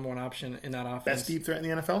far the number one option in that offense. Best deep threat in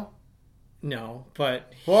the NFL? No,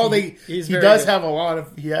 but he has a lot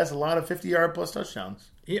of 50-yard plus touchdowns.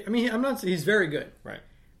 He's very good. Right.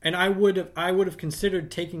 And I would have considered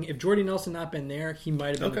taking, if Jordy Nelson not been there, he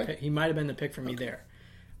might have been the pick. He might have been the pick for me there.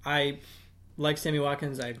 I like Sammy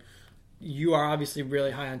Watkins. You are obviously really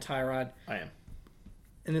high on Tyrod. I am.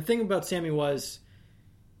 And the thing about Sammy was,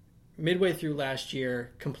 midway through last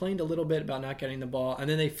year, complained a little bit about not getting the ball, and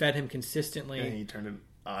then they fed him consistently. And he turned it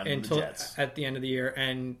on until the Jets at the end of the year,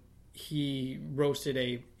 and he roasted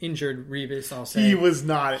a injured Revis. I'll say he was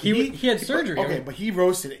not. He had surgery. Okay, but he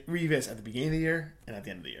roasted Revis at the beginning of the year and at the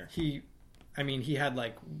end of the year. He had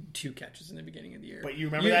like 2 catches in the beginning of the year. But you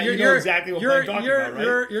remember that? You know exactly what I'm talking about,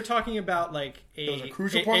 right? You're talking about like it was a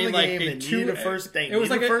crucial point in the game. They needed a first down. It was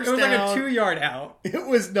like a 2-yard out. It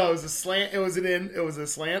was a slant. It was a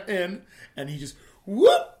slant in, and he just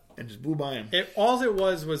whoop and just blew by him. It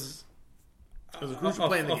was It was a crucial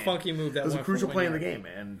play in the game. A funky move that was went a crucial for play in 1 the yard.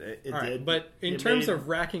 game, and it right, did. But in terms of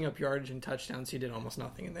racking up yardage and touchdowns, he did almost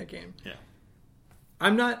nothing in that game. Yeah.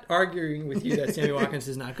 I'm not arguing with you that Sammy Watkins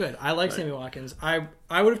is not good. I like Sammy Watkins. I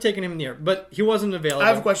would have taken him in the air, but he wasn't available. I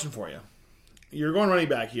have a question for you. You're going running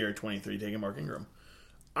back here at 23, taking Mark Ingram.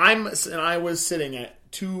 I was sitting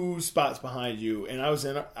at 2 spots behind you, and I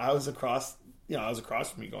was across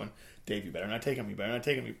from you, going, Dave, you better not take him. You better not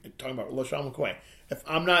take him. You're talking about LaShawn McCoy. If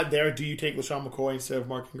I'm not there, do you take LaShawn McCoy instead of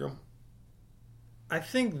Mark Ingram? I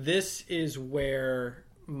think this is where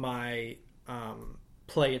my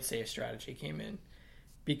play it safe strategy came in.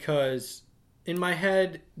 Because in my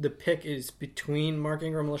head, the pick is between Mark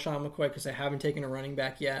Ingram and LaShawn McCoy because I haven't taken a running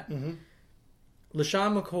back yet. Mm-hmm.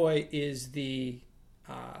 LaShawn McCoy is the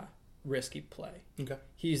risky play. Okay.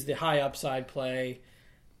 He's the high upside play.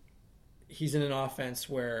 He's in an offense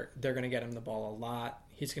where they're going to get him the ball a lot.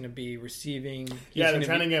 He's going to be receiving. They're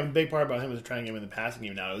trying to get him. A big part about him is they're trying to get him in the passing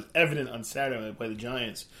game now. It was evident on Saturday when they played the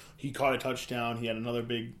Giants. He caught a touchdown. He had another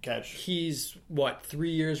big catch. He's,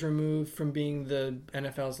 3 years removed from being the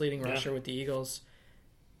NFL's leading rusher with the Eagles,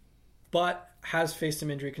 but has faced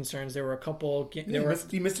some injury concerns. There were a couple.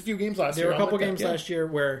 He missed a few games last year. There were a couple games last year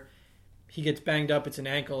where he gets banged up. It's an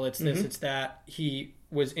ankle. It's this. It's that. He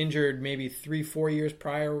was injured maybe 3-4 years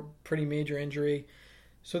prior. Pretty major injury.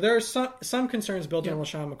 So there are some concerns built in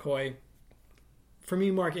LaShawn McCoy. For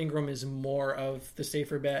me, Mark Ingram is more of the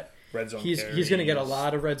safer bet. Red zone He's going to get a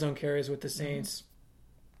lot of red zone carries with the Saints.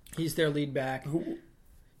 He's their lead back.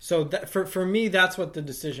 So for me, that's what the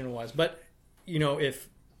decision was. But, if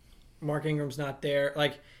Mark Ingram's not there,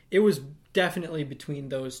 it was definitely between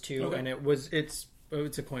those two, and it's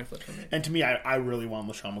a coin flip for me. And to me, I really want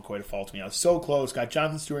LaShawn McCoy to fall to me. I was so close. Got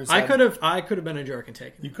Jonathan Stewart. I could have been a jerk and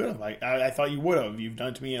taken. You could have. I thought you would have. You've done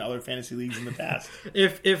it to me in other fantasy leagues in the past.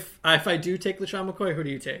 If I do take LaShawn McCoy, who do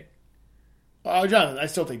you take? Jonathan. I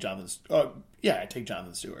still take Jonathan. I take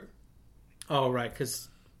Jonathan Stewart. Oh, right, because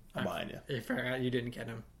I'm behind you. If you didn't get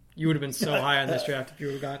him, you would have been so high on this draft if you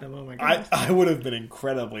would have gotten him. Oh my god, I would have been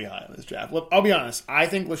incredibly high on this draft. Look, I'll be honest. I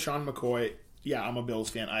think LaShawn McCoy. Yeah, I'm a Bills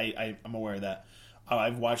fan. I'm aware of that.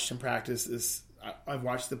 I've watched him practice. I've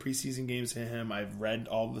watched the preseason games to him. I've read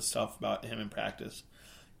all the stuff about him in practice.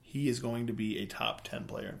 He is going to be a top 10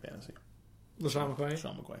 player in fantasy. LaShawn McCoy?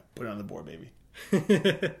 LaShawn McCoy. Put it on the board, baby.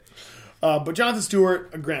 But Jonathan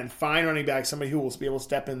Stewart, again, fine running back, somebody who will be able to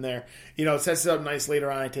step in there. It sets it up nice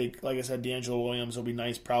later on. I take, like I said, D'Angelo Williams will be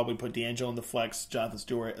nice. Probably put D'Angelo in the flex, Jonathan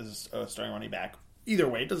Stewart as a starting running back. Either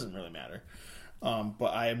way, it doesn't really matter.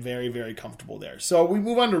 But I am very, very comfortable there. So we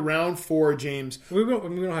move on to round 4, James. We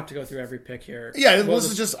don't have to go through every pick here. Yeah,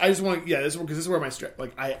 this is where my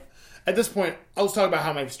at this point, I'll just talk about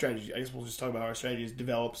how my strategy. I guess we'll just talk about how our strategy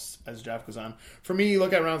develops as the draft goes on. For me, you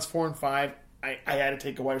look at rounds 4 and 5. I had to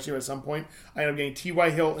take a wide receiver at some point. I ended up getting T.Y.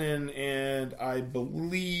 Hilton, and I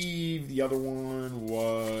believe the other one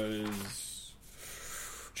was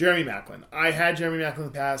Jeremy Maclin. I had Jeremy Maclin in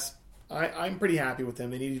the past. I'm pretty happy with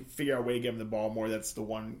him. They need to figure out a way to give him the ball more. That's the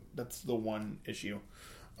one issue.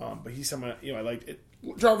 But he's someone I liked it.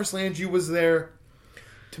 Jarvis Landry was there.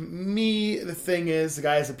 To me, the thing is, the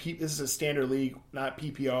guy is this is a standard league, not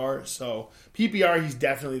PPR. So PPR, he's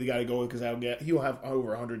definitely the guy to go with because he will have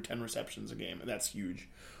over 110 receptions a game, and that's huge.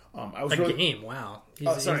 Game, wow.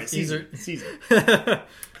 Season. I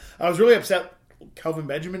was really upset. Kelvin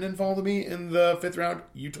Benjamin didn't fall to me in the 5th round.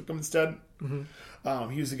 You took him instead.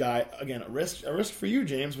 Mm-hmm. He was the guy, again, a risk for you,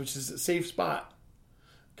 James, which is a safe spot.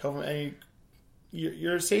 Kelvin,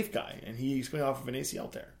 you're a safe guy, and he's coming off of an ACL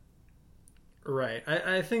tear. Right.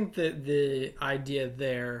 I think that the idea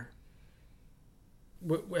there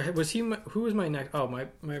was who was my next? Oh, my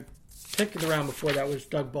pick of the round before that was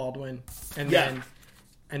Doug Baldwin, and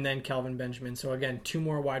then Kelvin Benjamin. So again, 2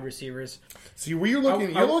 more wide receivers. So you're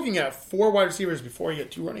looking at 4 wide receivers before you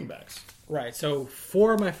get 2 running backs. Right. So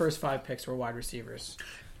 4 of my first 5 picks were wide receivers.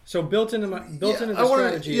 So built into the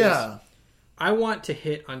strategy is I want to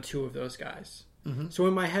hit on 2 of those guys. Mm-hmm. So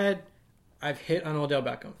in my head, I've hit on Odell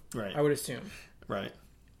Beckham. Right. I would assume. Right.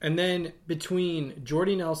 And then between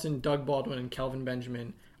Jordy Nelson, Doug Baldwin, and Kelvin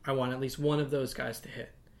Benjamin, I want at least one of those guys to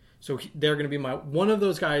hit. So they're going to be one of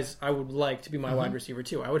those guys I would like to be my wide receiver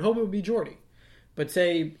too. I would hope it would be Jordy. But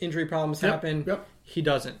say injury problems happen, he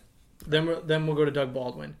doesn't. Then we'll go to Doug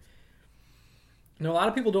Baldwin. Now, a lot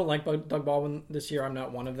of people don't like Doug Baldwin this year. I'm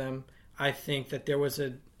not one of them. I think that there was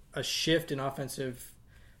a shift in offensive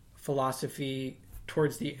philosophy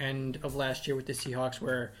towards the end of last year with the Seahawks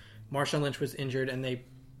where Marshawn Lynch was injured and they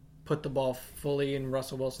put the ball fully in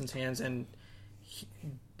Russell Wilson's hands and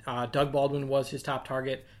Doug Baldwin was his top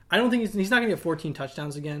target. I don't think he's not going to get 14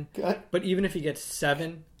 touchdowns again, but even if he gets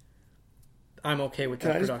 7, I'm okay with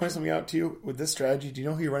that production. Can I just point something out to you? With this strategy, do you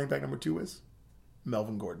know who your running back number 2 is?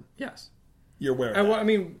 Melvin Gordon. Yes. you're aware of that. I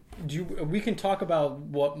mean, we can talk about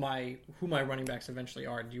who my running backs eventually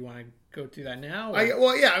are. Do you want to go through that now?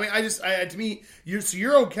 To me,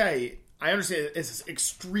 you're okay. I understand it's an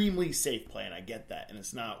extremely safe play, and I get that, and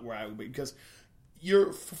it's not where I would be because for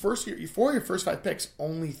your first 5 picks,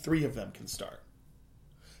 only 3 of them can start.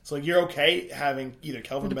 So like you're okay having either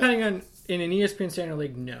Kelvin. Depending on in an ESPN Standard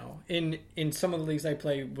League, no. In some of the leagues I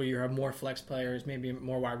play, where you have more flex players, maybe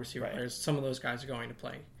more wide receiver players, some of those guys are going to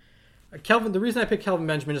play. Kelvin. The reason I picked Kelvin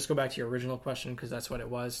Benjamin, just go back to your original question because that's what it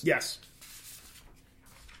was. Yes.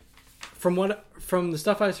 From the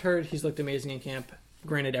stuff I've heard, he's looked amazing in camp.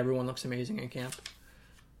 Granted, everyone looks amazing in camp,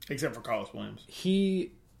 except for Carlos Williams.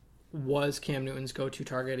 He was Cam Newton's go-to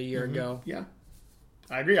target a year ago. Yeah,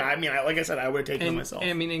 I agree. I mean, like I said, I would have taken him myself.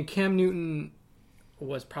 I mean, and Cam Newton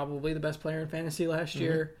was probably the best player in fantasy last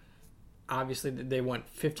year. Obviously, they went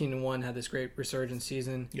 15-1, had this great resurgence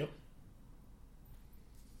season. Yep.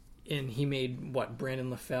 And he made Brandon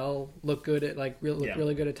LaFell look good at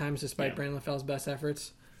really good at times, despite Brandon LaFell's best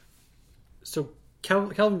efforts. So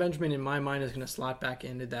Kelvin Benjamin, in my mind, is going to slot back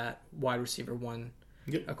into that wide receiver 1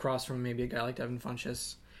 across from maybe a guy like Devin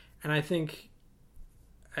Funchess. And I think,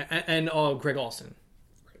 Greg Olsen.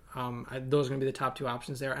 Those are going to be the top 2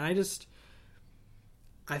 options there. And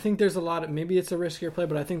I think there's a lot of, maybe it's a riskier play,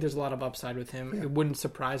 but I think there's a lot of upside with him. Yeah. It wouldn't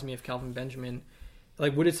surprise me if Kelvin Benjamin,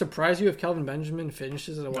 would it surprise you if Kelvin Benjamin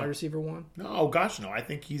finishes as a wide receiver 1? No, oh gosh, no. I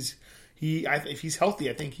think if he's healthy,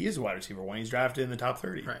 I think he is a wide receiver 1. He's drafted in the top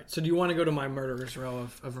 30. Right. So do you want to go to my murderer's row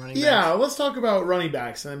of running backs? Yeah, let's talk about running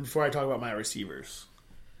backs and then before I talk about my receivers.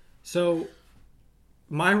 So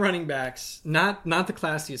my running backs, not the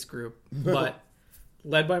classiest group, but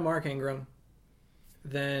led by Mark Ingram.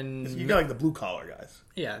 Then you got the blue collar guys.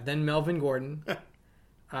 Yeah. Then Melvin Gordon.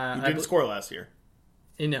 He didn't score last year.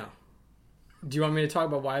 No. Do you want me to talk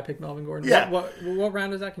about why I picked Melvin Gordon? Yeah. What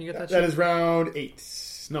round is that? Can you get that? That is round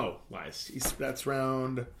 8. No, lies. That's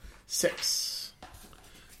round 6.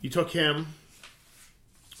 You took him.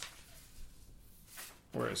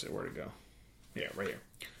 Where is it? Where'd it go? Yeah, right here.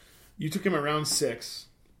 You took him at round 6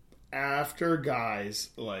 after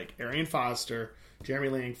guys like Arian Foster, Jeremy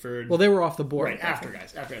Langford. Well, they were off the board. Right, after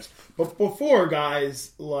guys. But before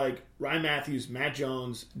guys like Ryan Matthews, Matt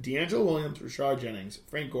Jones, D'Angelo Williams, Rashad Jennings,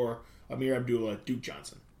 Frank Gore, Amir Abdullah, Duke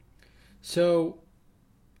Johnson. So,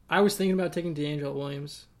 I was thinking about taking D'Angelo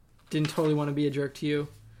Williams. Didn't totally want to be a jerk to you.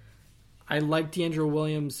 I like D'Angelo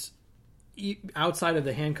Williams outside of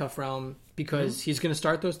the handcuff realm because he's going to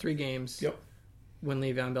start those 3 games when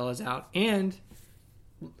Le'Veon Bell is out. And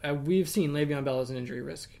we've seen Le'Veon Bell as an injury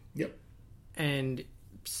risk. Yep. And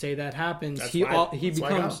say that happens, he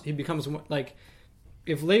becomes like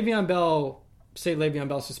if Le'Veon Bell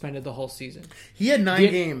suspended the whole season. He had 9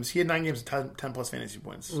 games. He had 9 games of 10 plus fantasy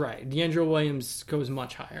points. Right. D'Angelo Williams goes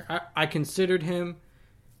much higher. I considered him,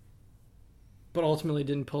 but ultimately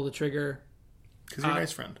didn't pull the trigger. Because you're a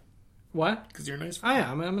nice friend. What? Because you're a nice friend.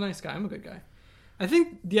 I'm a nice guy. I'm a good guy. I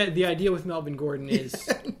think the idea with Melvin Gordon is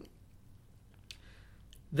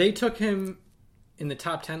they took him in the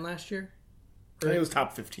top 10 last year. I think it was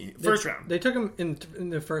top 15. First round. They took him in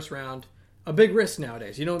the first round. A big risk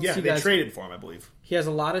nowadays. You don't see they guys. Traded for him, I believe. He has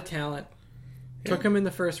a lot of talent. Took him in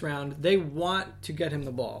the first round. They want to get him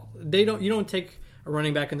the ball. You don't take a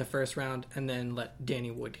running back in the first round and then let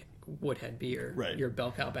Danny Woodhead be your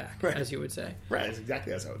bell cow back, as you would say. Right, that's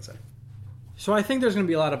exactly as I would say. So I think there's going to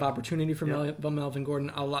be a lot of opportunity for Melvin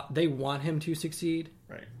Gordon. They want him to succeed.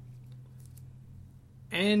 Right.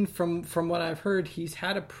 And from what I've heard, he's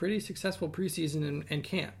had a pretty successful preseason and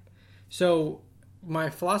camp. So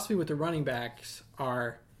my philosophy with the running backs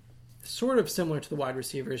are sort of similar to the wide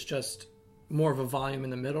receivers, just more of a volume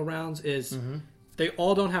in the middle rounds, is they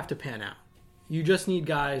all don't have to pan out. You just need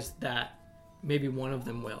guys that maybe one of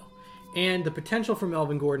them will. And the potential for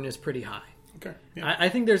Melvin Gordon is pretty high. Okay. Yeah. I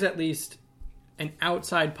think there's at least an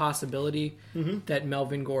outside possibility that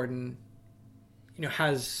Melvin Gordon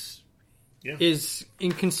is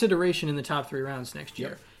in consideration in the top 3 rounds next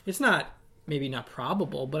year. It's maybe not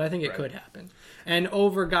probable, but I think it could happen. And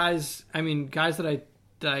over guys that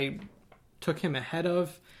I took him ahead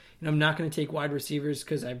of, and I'm not going to take wide receivers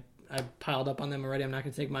because I piled up on them already. I'm not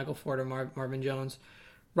going to take Michael Ford or Marvin Jones.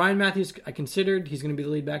 Ryan Matthews, I considered he's going to be the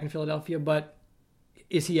lead back in Philadelphia, but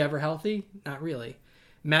is he ever healthy? Not really.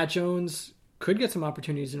 Matt Jones could get some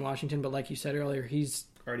opportunities in Washington, but like you said earlier, he's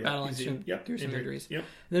battling through some injuries. Yep.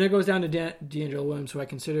 Then it goes down to D'Angelo Williams, who I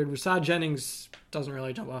considered. Rashad Jennings doesn't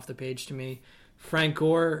really jump off the page to me. Frank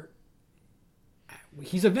Gore,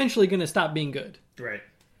 he's eventually going to stop being good. Right.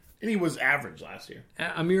 And he was average last year.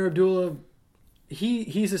 Amir Abdullah,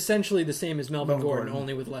 he's essentially the same as Melvin Gordon,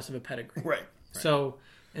 only with less of a pedigree. Right. So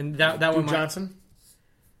And that Duke one Johnson?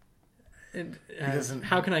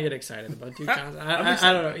 how can I get excited about Duke Johnson?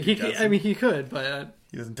 I don't know. He could, but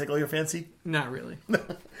He doesn't tickle your fancy? not really.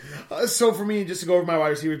 So for me, just to go over my wide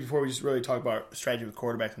receivers before we just really talk about strategy with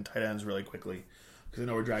quarterbacks and tight ends really quickly, because I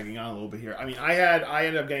know we're dragging on a little bit here. I mean, I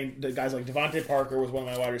ended up getting the guys like Devontae Parker was one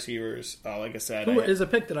of my wide receivers. Like I said, Who is a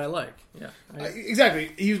pick that I like? Yeah,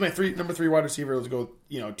 exactly. He was my number 3 wide receiver. Let's go,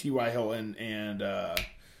 T.Y. Hilton and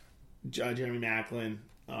Jeremy Maclin.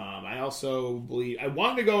 I also believe I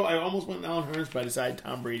almost went Allen Hurns, but I decided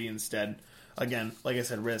Tom Brady instead. Again, like I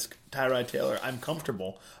said, risk. Tyrod Taylor. I'm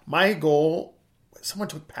comfortable. My goal. Someone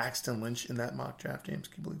took Paxton Lynch in that mock draft. James,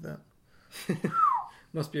 can you believe that?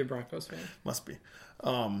 Must be a Broncos fan. Must be.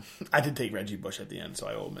 I did take Reggie Bush at the end, so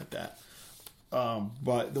I will admit that.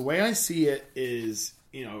 But the way I see it is,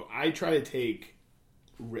 I try to take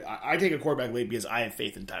a quarterback late because I have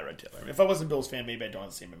faith in Tyrod Taylor. If I wasn't a Bills fan, maybe I don't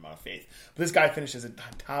have the same amount of faith. But this guy finished as a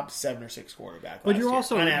top 7 or 6 quarterback. But you're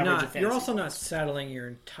also not saddling your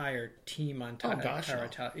entire team on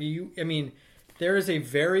Tyrod Taylor. There is a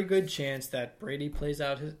very good chance that Brady plays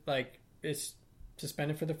out is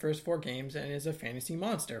suspended for the first 4 games and is a fantasy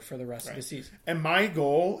monster for the rest of the season. And my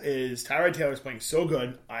goal is Tyrod Taylor is playing so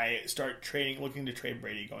good, I start looking to trade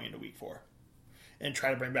Brady going into week 4, and try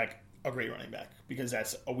to bring back a great running back because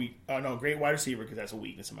that's great wide receiver because that's a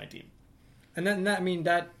weakness in my team. And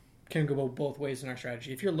that can go both ways in our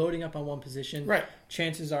strategy. If you're loading up on one position,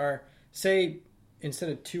 chances are, say, instead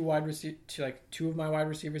of 2 of my wide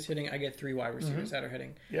receivers hitting, I get 3 wide receivers that are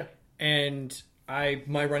hitting. Yeah, and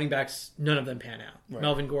my running backs, none of them pan out. Right.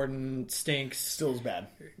 Melvin Gordon stinks. Still is bad.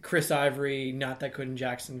 Chris Ivory, not that good in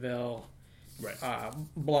Jacksonville. Right.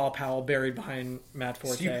 Bilal Powell buried behind Matt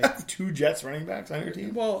Forte. So you have 2 Jets running backs on your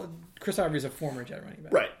team? Well, Chris Ivory's a former Jet running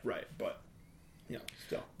back. Right. But,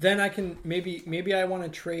 still. Then I can maybe I want to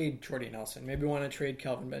trade Jordy Nelson. Maybe I want to trade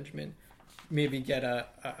Kelvin Benjamin. Maybe get a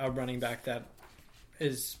running back that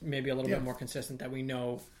is maybe a little bit more consistent that we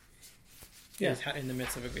know is in the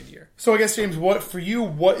midst of a good year. So I guess, James,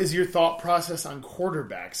 what is your thought process on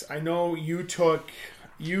quarterbacks? I know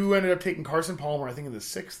you ended up taking Carson Palmer, I think, in the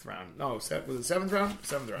 6th round. No, was it 7th round?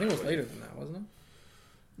 7th round. I think it was later than that, wasn't it?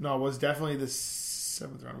 No, it was definitely the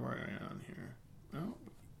 7th round. Where am I on here? No.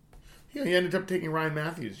 Yeah, he ended up taking Ryan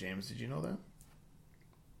Matthews, James. Did you know that?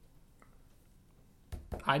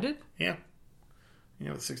 I did? Yeah.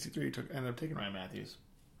 With 63, he ended up taking Ryan Matthews.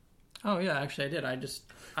 Oh, yeah, actually I did. I just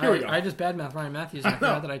badmouthed Ryan Matthews and I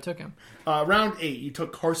forgot that I took him. Round 8, you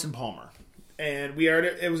took Carson Palmer. And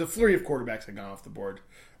it was a flurry of quarterbacks that got off the board.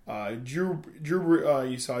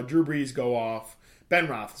 You saw Drew Brees go off, Ben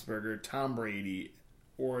Roethlisberger, Tom Brady.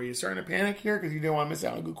 Or are you starting to panic here because you didn't want to miss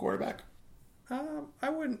out on a good quarterback? I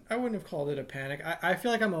wouldn't have called it a panic. I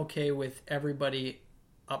feel like I'm okay with everybody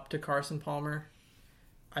up to Carson Palmer.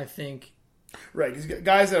 I think. Right, because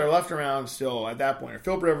guys that are left around still at that point are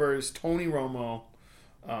Philip Rivers, Tony Romo,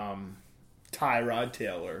 Tyrod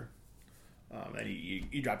Taylor. And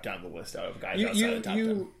you drop down the list out of guys outside the top 10.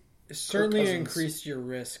 You certainly increase your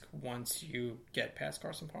risk once you get past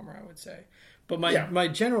Carson Palmer, I would say. But my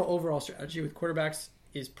general overall strategy with quarterbacks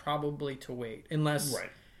is probably to wait.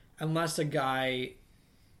 Unless a guy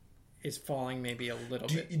is falling maybe a little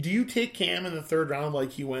bit. Do you take Cam in the 3rd round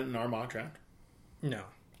like he went in our mock draft? No.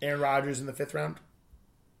 Aaron Rodgers in the 5th round?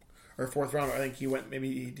 Or 4th round? I think he went, did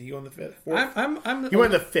he go in the 5th? 4th? He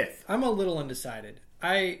went in the 5th. I'm a little undecided.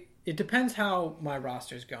 It depends how my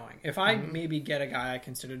roster's going. If I maybe get a guy I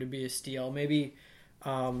consider to be a steal, maybe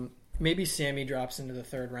Sammy drops into the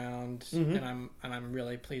 3rd round, and I'm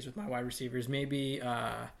really pleased with my wide receivers. Maybe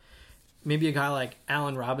a guy like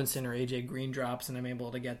Allen Robinson or AJ Green drops, and I'm able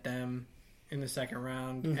to get them in the 2nd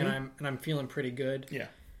round, and I'm feeling pretty good. Yeah.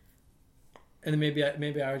 And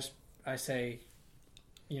then I say,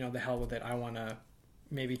 the hell with it. I want to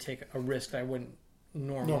maybe take a risk that I wouldn't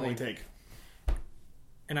normally take.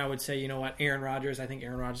 And I would say, you know what, Aaron Rodgers, I think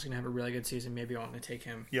Aaron Rodgers is going to have a really good season. Maybe I want to take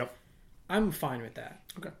him. Yep. I'm fine with that.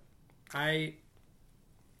 Okay.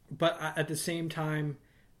 But at the same time,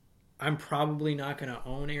 I'm probably not going to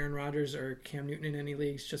own Aaron Rodgers or Cam Newton in any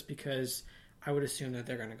leagues just because I would assume that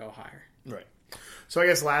they're going to go higher. Right. So I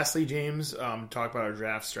guess lastly, James, talk about our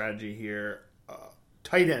draft strategy here.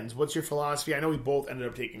 Tight ends, what's your philosophy? I know we both ended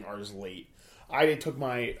up taking ours late. I took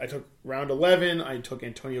round 11. I took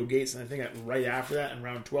Antonio Gates, and I think right after that, in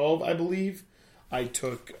round 12, I believe, I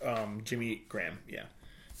took Jimmy Graham. Yeah,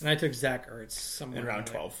 and I took Zach Ertz somewhere in round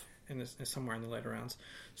 12, somewhere in the later rounds.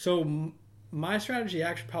 So my strategy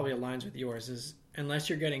actually probably aligns with yours. Is unless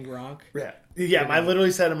you're getting Gronk. Yeah. I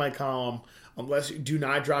literally said in my column, unless you do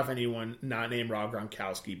not drop anyone not named Rob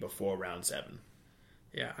Gronkowski before round 7.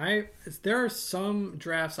 Yeah, there are some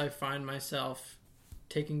drafts I find myself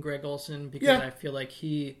taking Greg Olsen because I feel like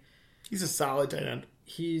he's a solid tight end.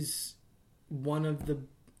 He's one of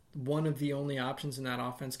the only options in that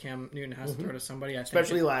offense. Cam Newton has to throw to somebody.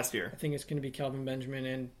 Especially last year. I think it's going to be Kelvin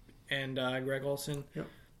Benjamin and Greg Olsen. Yep.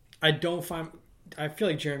 I feel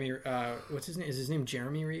like Jeremy. What's his name? Is his name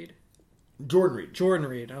Jeremy Reed? Jordan Reed. Jordan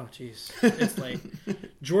Reed. Oh, jeez. It's like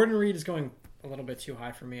Jordan Reed is going a little bit too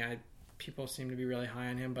high for me. People seem to be really high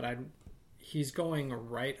on him, but he's going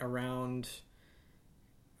right around,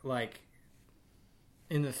 like,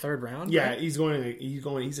 in the third round. Yeah, right? he's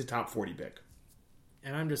a top 40 pick.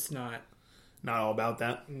 And I'm just not all about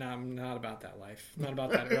that. No, I'm not about that life. Not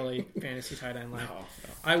about that early fantasy tight end life. No.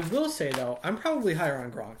 I will say though, I'm probably higher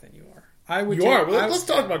on Gronk than you are. Let's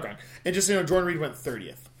talk about Gronk. And just Jordan Reed went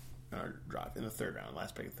 30th in our draft in the third round,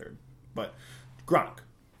 last pick of third. But Gronk,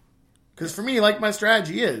 because for me, like my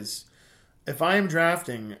strategy is, if I am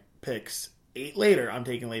drafting picks 8 later, I'm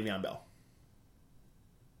taking Le'Veon Bell.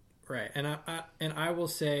 Right, and I will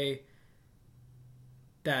say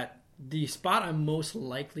that the spot I'm most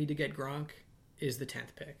likely to get Gronk is the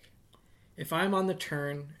 10th pick. If I'm on the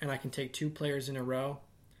turn and I can take 2 players in a row,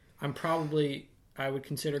 I would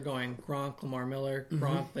consider going Gronk, Lamar Miller,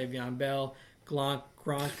 Gronk, Le'Veon Bell, Gronk,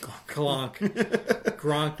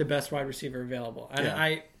 the best wide receiver available.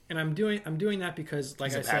 And I'm doing that because,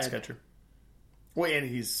 like he's a pass catcher. Well, and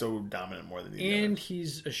he's so dominant more than the and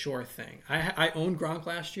he's a sure thing. I owned Gronk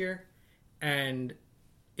last year, and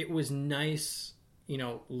it was nice,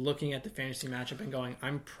 looking at the fantasy matchup and going,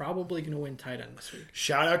 I'm probably going to win tight end this week.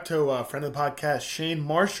 Shout out to a friend of the podcast, Shane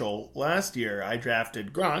Marshall. Last year, I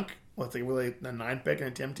drafted Gronk, a 9th pick in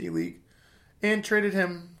a TMT league, and traded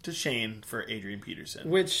him to Shane for Adrian Peterson.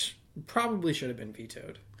 Which probably should have been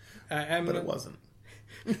vetoed. But it wasn't.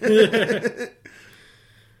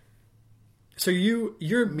 So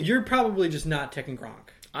you're probably just not taking Gronk.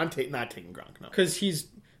 I'm not taking Gronk, no. Because he's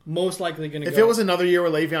most likely going to go. If it was another year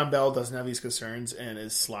where Le'Veon Bell doesn't have these concerns and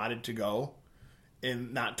is slotted to go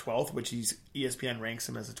in not 12th, which ESPN ranks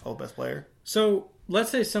him as the 12th best player. So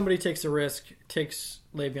let's say somebody takes a risk, takes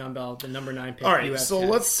Le'Veon Bell, the number 9 pick. All right, so 10.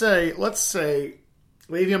 let's say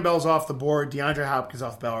Le'Veon Bell's off the board, DeAndre Hopkins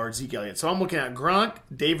off the board, or Zeke Elliott. So I'm looking at Gronk,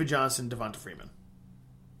 David Johnson, Devonta Freeman.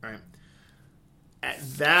 All right. At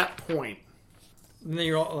that point, and then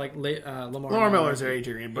you're all like Lamar Miller's their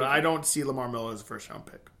AJ Green, but I don't see Lamar Miller as a first round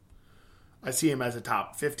pick. I see him as a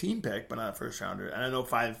top 15 pick, but not a first rounder. And I know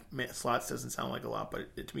 5 slots doesn't sound like a lot,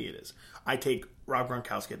 but to me it is. I take Rob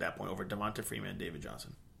Gronkowski at that point over Devonta Freeman and David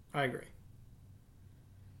Johnson. I agree.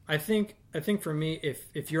 I think for me,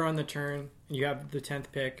 if you're on the turn and you have the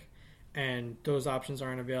 10th pick and those options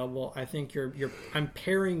aren't available, I think I'm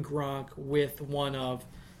pairing Gronk with one of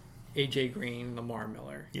AJ Green, Lamar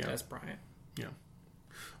Miller, Des Bryant. Yeah.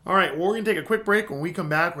 All right, well, we're going to take a quick break. When we come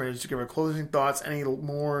back, we're going to just give our closing thoughts, any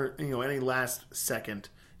last second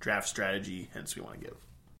draft strategy hints we want to give.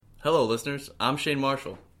 Hello, listeners. I'm Shane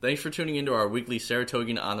Marshall. Thanks for tuning into our weekly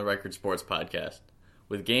Saratogian On the Record Sports podcast.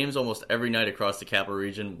 With games almost every night across the capital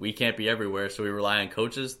region, we can't be everywhere, so we rely on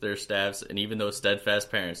coaches, their staffs, and even those steadfast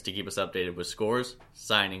parents to keep us updated with scores,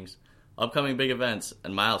 signings, upcoming big events,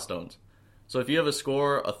 and milestones. So if you have a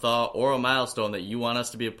score, a thought, or a milestone that you want us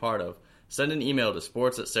to be a part of, send an email to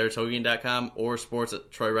sports@saratogian.com or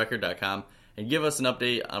sports@troyrecord.com and give us an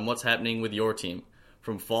update on what's happening with your team.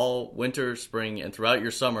 From fall, winter, spring, and throughout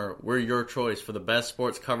your summer, we're your choice for the best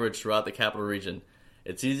sports coverage throughout the capital region.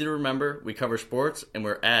 It's easy to remember, we cover sports, and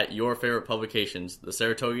we're at your favorite publications, the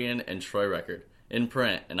Saratogian and Troy Record, in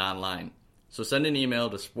print and online. So send an email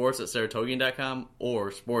to sports@saratogian.com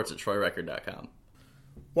or sports@troyrecord.com.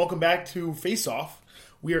 Welcome back to Face Off.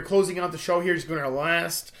 We are closing out the show here. Just going to our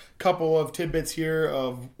last couple of tidbits here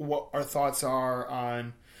of what our thoughts are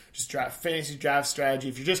on just fantasy draft strategy.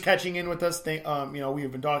 If you're just catching in with us, we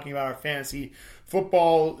have been talking about our fantasy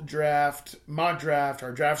football draft, mock draft,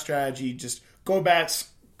 our draft strategy. Just go back,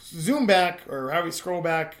 zoom back, or however you scroll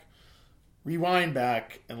back, rewind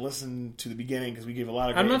back, and listen to the beginning because we gave a lot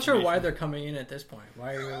of. I'm not sure why they're coming in at this point.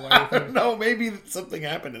 Why I don't know. Maybe something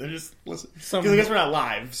happened and they're just listening. Because I guess we're not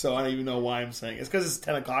live, so I don't even know why I'm saying it. It's because it's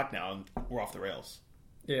 10 o'clock now and we're off the rails.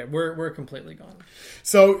 Yeah, we're completely gone.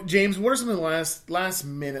 So, James, what are some of the last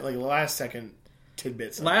minute, like last second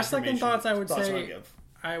tidbits? Last second thoughts, I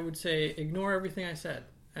would say ignore everything I said.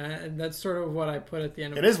 That's sort of what I put at the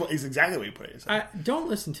end of it. It's exactly what you put it. Don't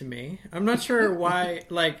listen to me. I'm not sure why.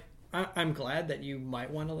 I'm glad that you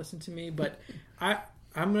might want to listen to me, but I'm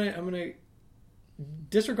gonna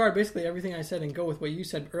disregard basically everything I said and go with what you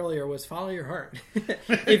said earlier was follow your heart.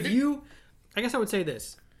 I guess I would say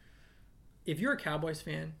this. If you're a Cowboys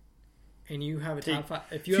fan and you have a top 5,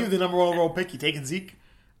 if you have the number 1 overall pick, you taking Zeke?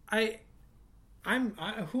 Who am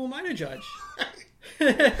I to judge?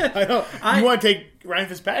 I know. You want to take Ryan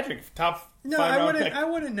Fitzpatrick, top 5 round pick? I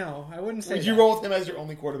wouldn't know. I wouldn't say. Would you roll with him as your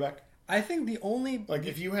only quarterback? I think the only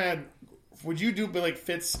if you had, would you do like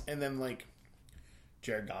Fitz and then like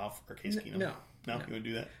Jared Goff or Case Keenum? No, you would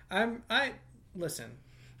do that. Listen.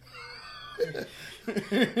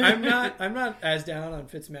 I'm not as down on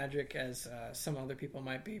Fitzmagic as some other people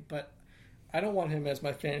might be, but I don't want him as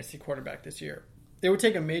my fantasy quarterback this year. It would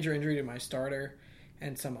take a major injury to my starter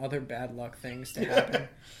and some other bad luck things to happen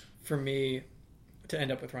for me to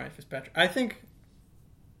end up with Ryan Fitzpatrick. I think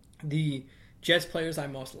the Jets players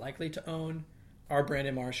I'm most likely to own are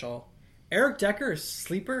Brandon Marshall. Eric Decker,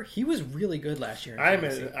 sleeper, he was really good last year. I am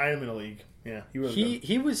in a league. Yeah, he was.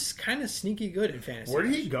 He was kind of sneaky good in fantasy. Where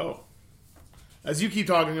did he go? As you keep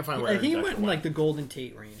talking, I find where he went in like the Golden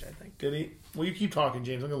Tate range, I think. Did he? Well, you keep talking,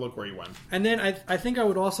 James. I'm gonna look where he went. And then I think I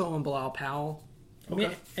would also own Bilal Powell.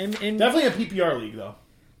 Okay. And definitely a PPR league though.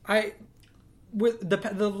 With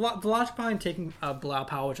the logic behind taking Bilal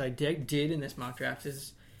Powell, which I did in this mock draft,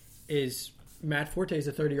 is Matt Forte is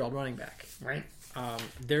a 30-year-old running back. Right.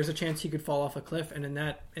 There's a chance he could fall off a cliff, and in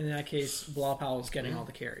that case, Bilal Powell is getting all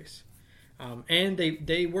the carries. And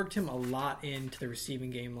they worked him a lot into the receiving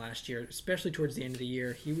game last year, especially towards the end of the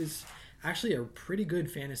year. He was actually a pretty good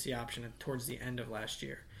fantasy option towards the end of last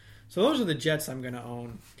year. So those are the Jets I'm going to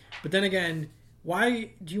own. But then again, why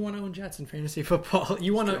do you want to own Jets in fantasy football?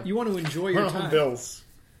 You want to enjoy your time. Bills.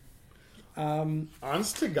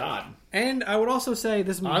 Honest to God. And I would also say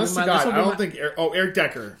this. Honest to God, I don't think. Eric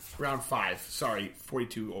Decker, round 5. Sorry,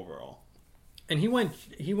 42 overall. And he went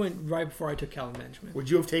right before I took Calvin Benjamin. Would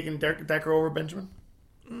you have taken Decker over Benjamin?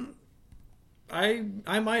 I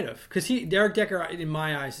might have, because Derek Decker in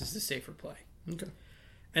my eyes is the safer play. Okay.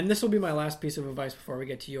 And this will be my last piece of advice before we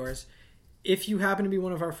get to yours. If you happen to be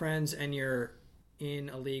one of our friends and you're in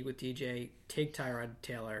a league with DJ, take Tyrod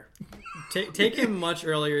Taylor. Take him much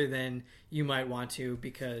earlier than you might want to,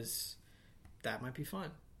 because that might be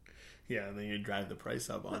fun. Yeah, and then you drive the price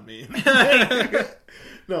up on me.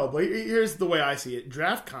 No, but here's the way I see it.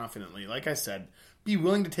 Draft confidently. Like I said, be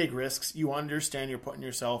willing to take risks. You understand you're putting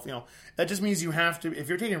yourself, that just means you have to, if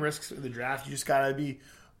you're taking risks in the draft, you just got to be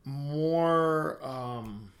more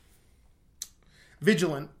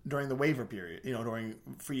vigilant during the waiver period, during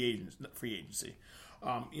free agency.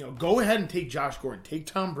 Go ahead and take Josh Gordon, take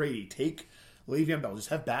Tom Brady, take Le'Veon Bell. Just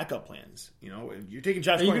have backup plans. If you're taking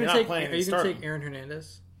Josh Gordon, you're not playing. Are you going to take Aaron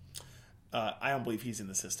Hernandez? I don't believe he's in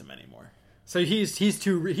the system anymore. So he's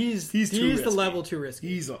too the level too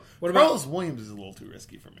risky. What about Carlos Williams is a little too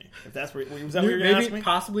risky for me. If that's what was that what you're going to ask me?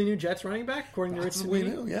 Possibly new Jets running back according to Rich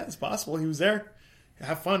Sweeney. Yeah, it's possible. He was there.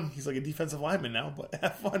 Have fun. He's like a defensive lineman now, but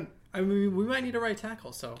have fun. I mean, we might need a right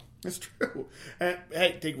tackle. So it's true.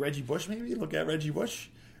 Hey, take Reggie Bush. Maybe look at Reggie Bush.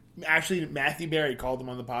 Actually, Matthew Berry called him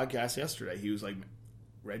on the podcast yesterday. He was like,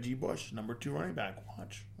 Reggie Bush, number 2 running back.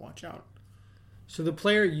 Watch out. So the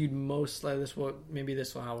player you'd most like this will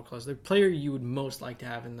how we'll close. The player you would most like to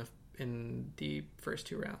have in the first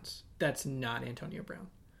 2 rounds. That's not Antonio Brown.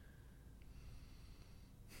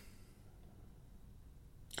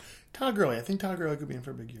 Todd Gurley. I think Todd Gurley could be in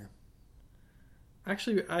for a big year.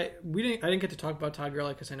 Actually, I didn't get to talk about Todd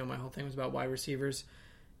Gurley because I know my whole thing was about wide receivers.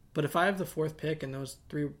 But if I have the 4th pick and those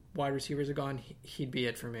 3 wide receivers are gone, he'd be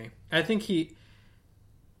it for me. I think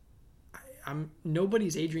I'm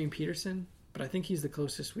nobody's Adrian Peterson, but I think he's the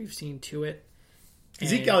closest we've seen to it.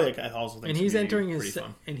 Zeke Elliott, I also think, and he's entering his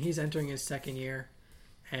 2nd year,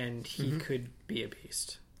 and he could be a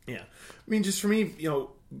beast. Yeah, I mean, just for me,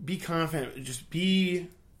 be confident, just be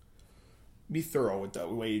thorough with the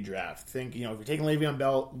way you draft. Think, if you're taking Le'Veon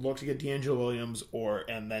Bell, look to get D'Angelo Williams,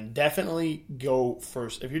 and then definitely go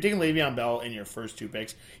first. If you're taking Le'Veon Bell in your first 2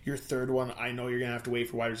 picks, your 3rd one, I know you're gonna have to wait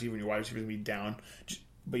for wide receiver, and your wide receiver's gonna be down.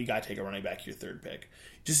 But you got to take a running back your 3rd pick.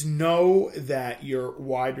 Just know that your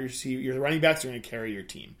running backs are going to carry your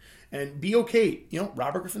team. And be okay.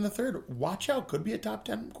 Robert Griffin III, watch out. Could be a top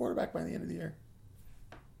 10 quarterback by the end of the year.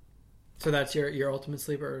 So that's your ultimate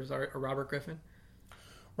sleeper, is Robert Griffin?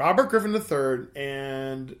 Robert Griffin III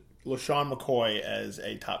and LaShawn McCoy as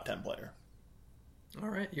a top 10 player. All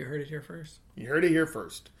right. You heard it here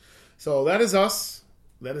first. So that is us.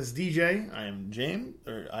 That is DJ. I am James.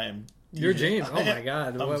 You're James. Oh my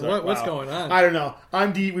God! What's going on? I don't know.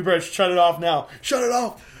 I'm D. We better shut it off now. Shut it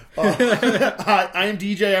off. I am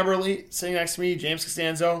DJ Eberle. Sitting next to me, James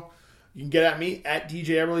Costanzo. You can get at me at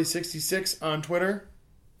DJ Eberle66 on Twitter.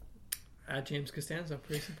 At James Costanzo.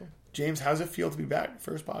 Pretty simple. James, how's it feel to be back?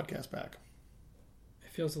 First podcast back.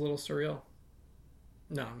 It feels a little surreal.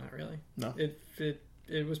 No, not really. No. It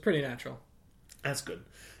it was pretty natural. That's good.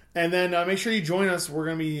 And then make sure you join us. We're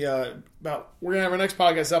gonna be we're gonna have our next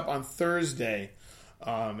podcast up on Thursday.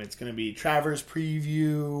 It's gonna be Travers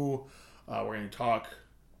preview. We're gonna talk.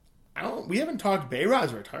 We haven't talked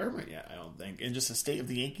Bayrod's retirement yet, I don't think, and just the state of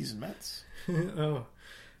the Yankees and Mets. Oh,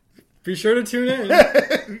 be sure to tune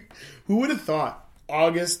in. Who would have thought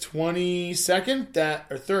August 22nd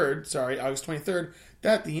August 23rd,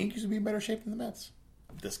 that the Yankees would be in better shape than the Mets?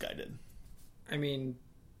 This guy did. I mean,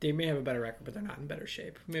 they may have a better record, but they're not in better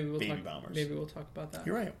shape. Maybe we'll talk about that.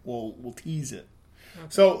 You're right. We'll tease it. Okay.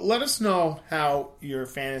 So let us know how your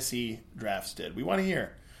fantasy drafts did. We want to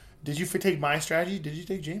hear. Did you take my strategy? Did you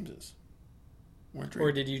take James's?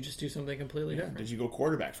 Or did you just do something completely different? Did you go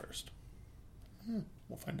quarterback first?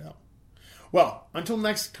 We'll find out. Well, until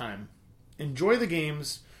next time, enjoy the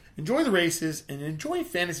games, enjoy the races, and enjoy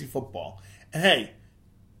fantasy football. And hey,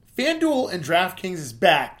 FanDuel and DraftKings is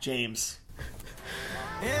back, James.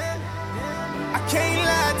 I can't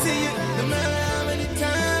lie to you, no matter how many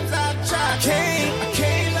times I try. I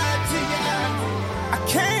can't lie to you.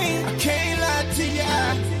 I can't lie to you.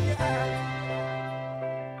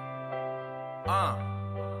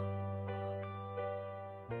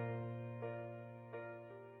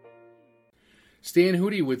 Stan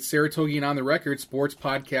Hootie with Saratoga and On the Record Sports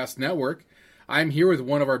Podcast Network. I'm here with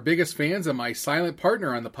one of our biggest fans and my silent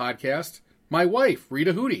partner on the podcast, my wife,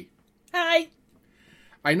 Rita Hootie. Hi.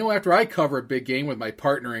 I know after I cover a big game with my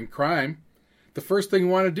partner in crime, the first thing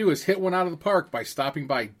we want to do is hit one out of the park by stopping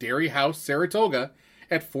by Dairy House Saratoga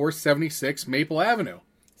at 476 Maple Avenue.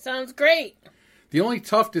 Sounds great. The only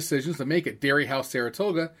tough decisions to make at Dairy House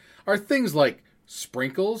Saratoga are things like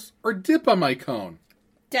sprinkles or dip on my cone.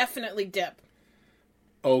 Definitely dip.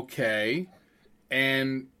 Okay.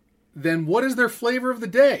 And then what is their flavor of the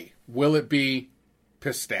day? Will it be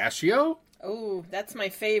pistachio? Ooh, that's my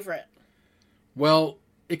favorite. Well,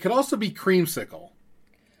 it could also be creamsicle.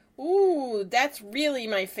 Ooh, that's really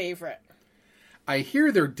my favorite. I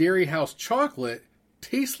hear their Dairy House chocolate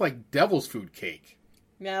tastes like devil's food cake.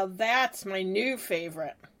 Now that's my new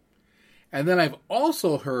favorite. And then I've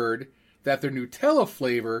also heard that their Nutella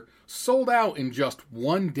flavor sold out in just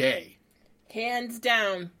one day. Hands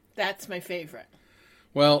down, that's my favorite.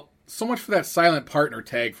 Well, so much for that silent partner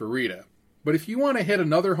tag for Rita. But if you want to hit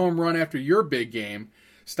another home run after your big game,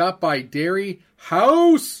 stop by Dairy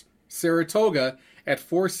House Saratoga at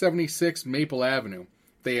 476 Maple Avenue.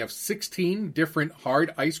 They have 16 different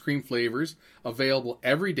hard ice cream flavors available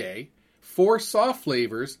every day, 4 soft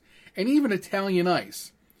flavors, and even Italian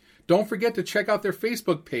ice. Don't forget to check out their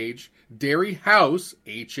Facebook page, Dairy House,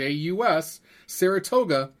 Haus,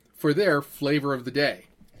 Saratoga, for their flavor of the day.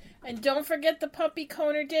 And don't forget the puppy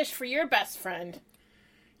coner dish for your best friend.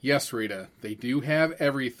 Yes, Rita, they do have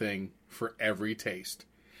everything for every taste.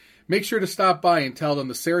 Make sure to stop by and tell them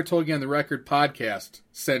the Saratoga on the Record podcast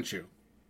sent you.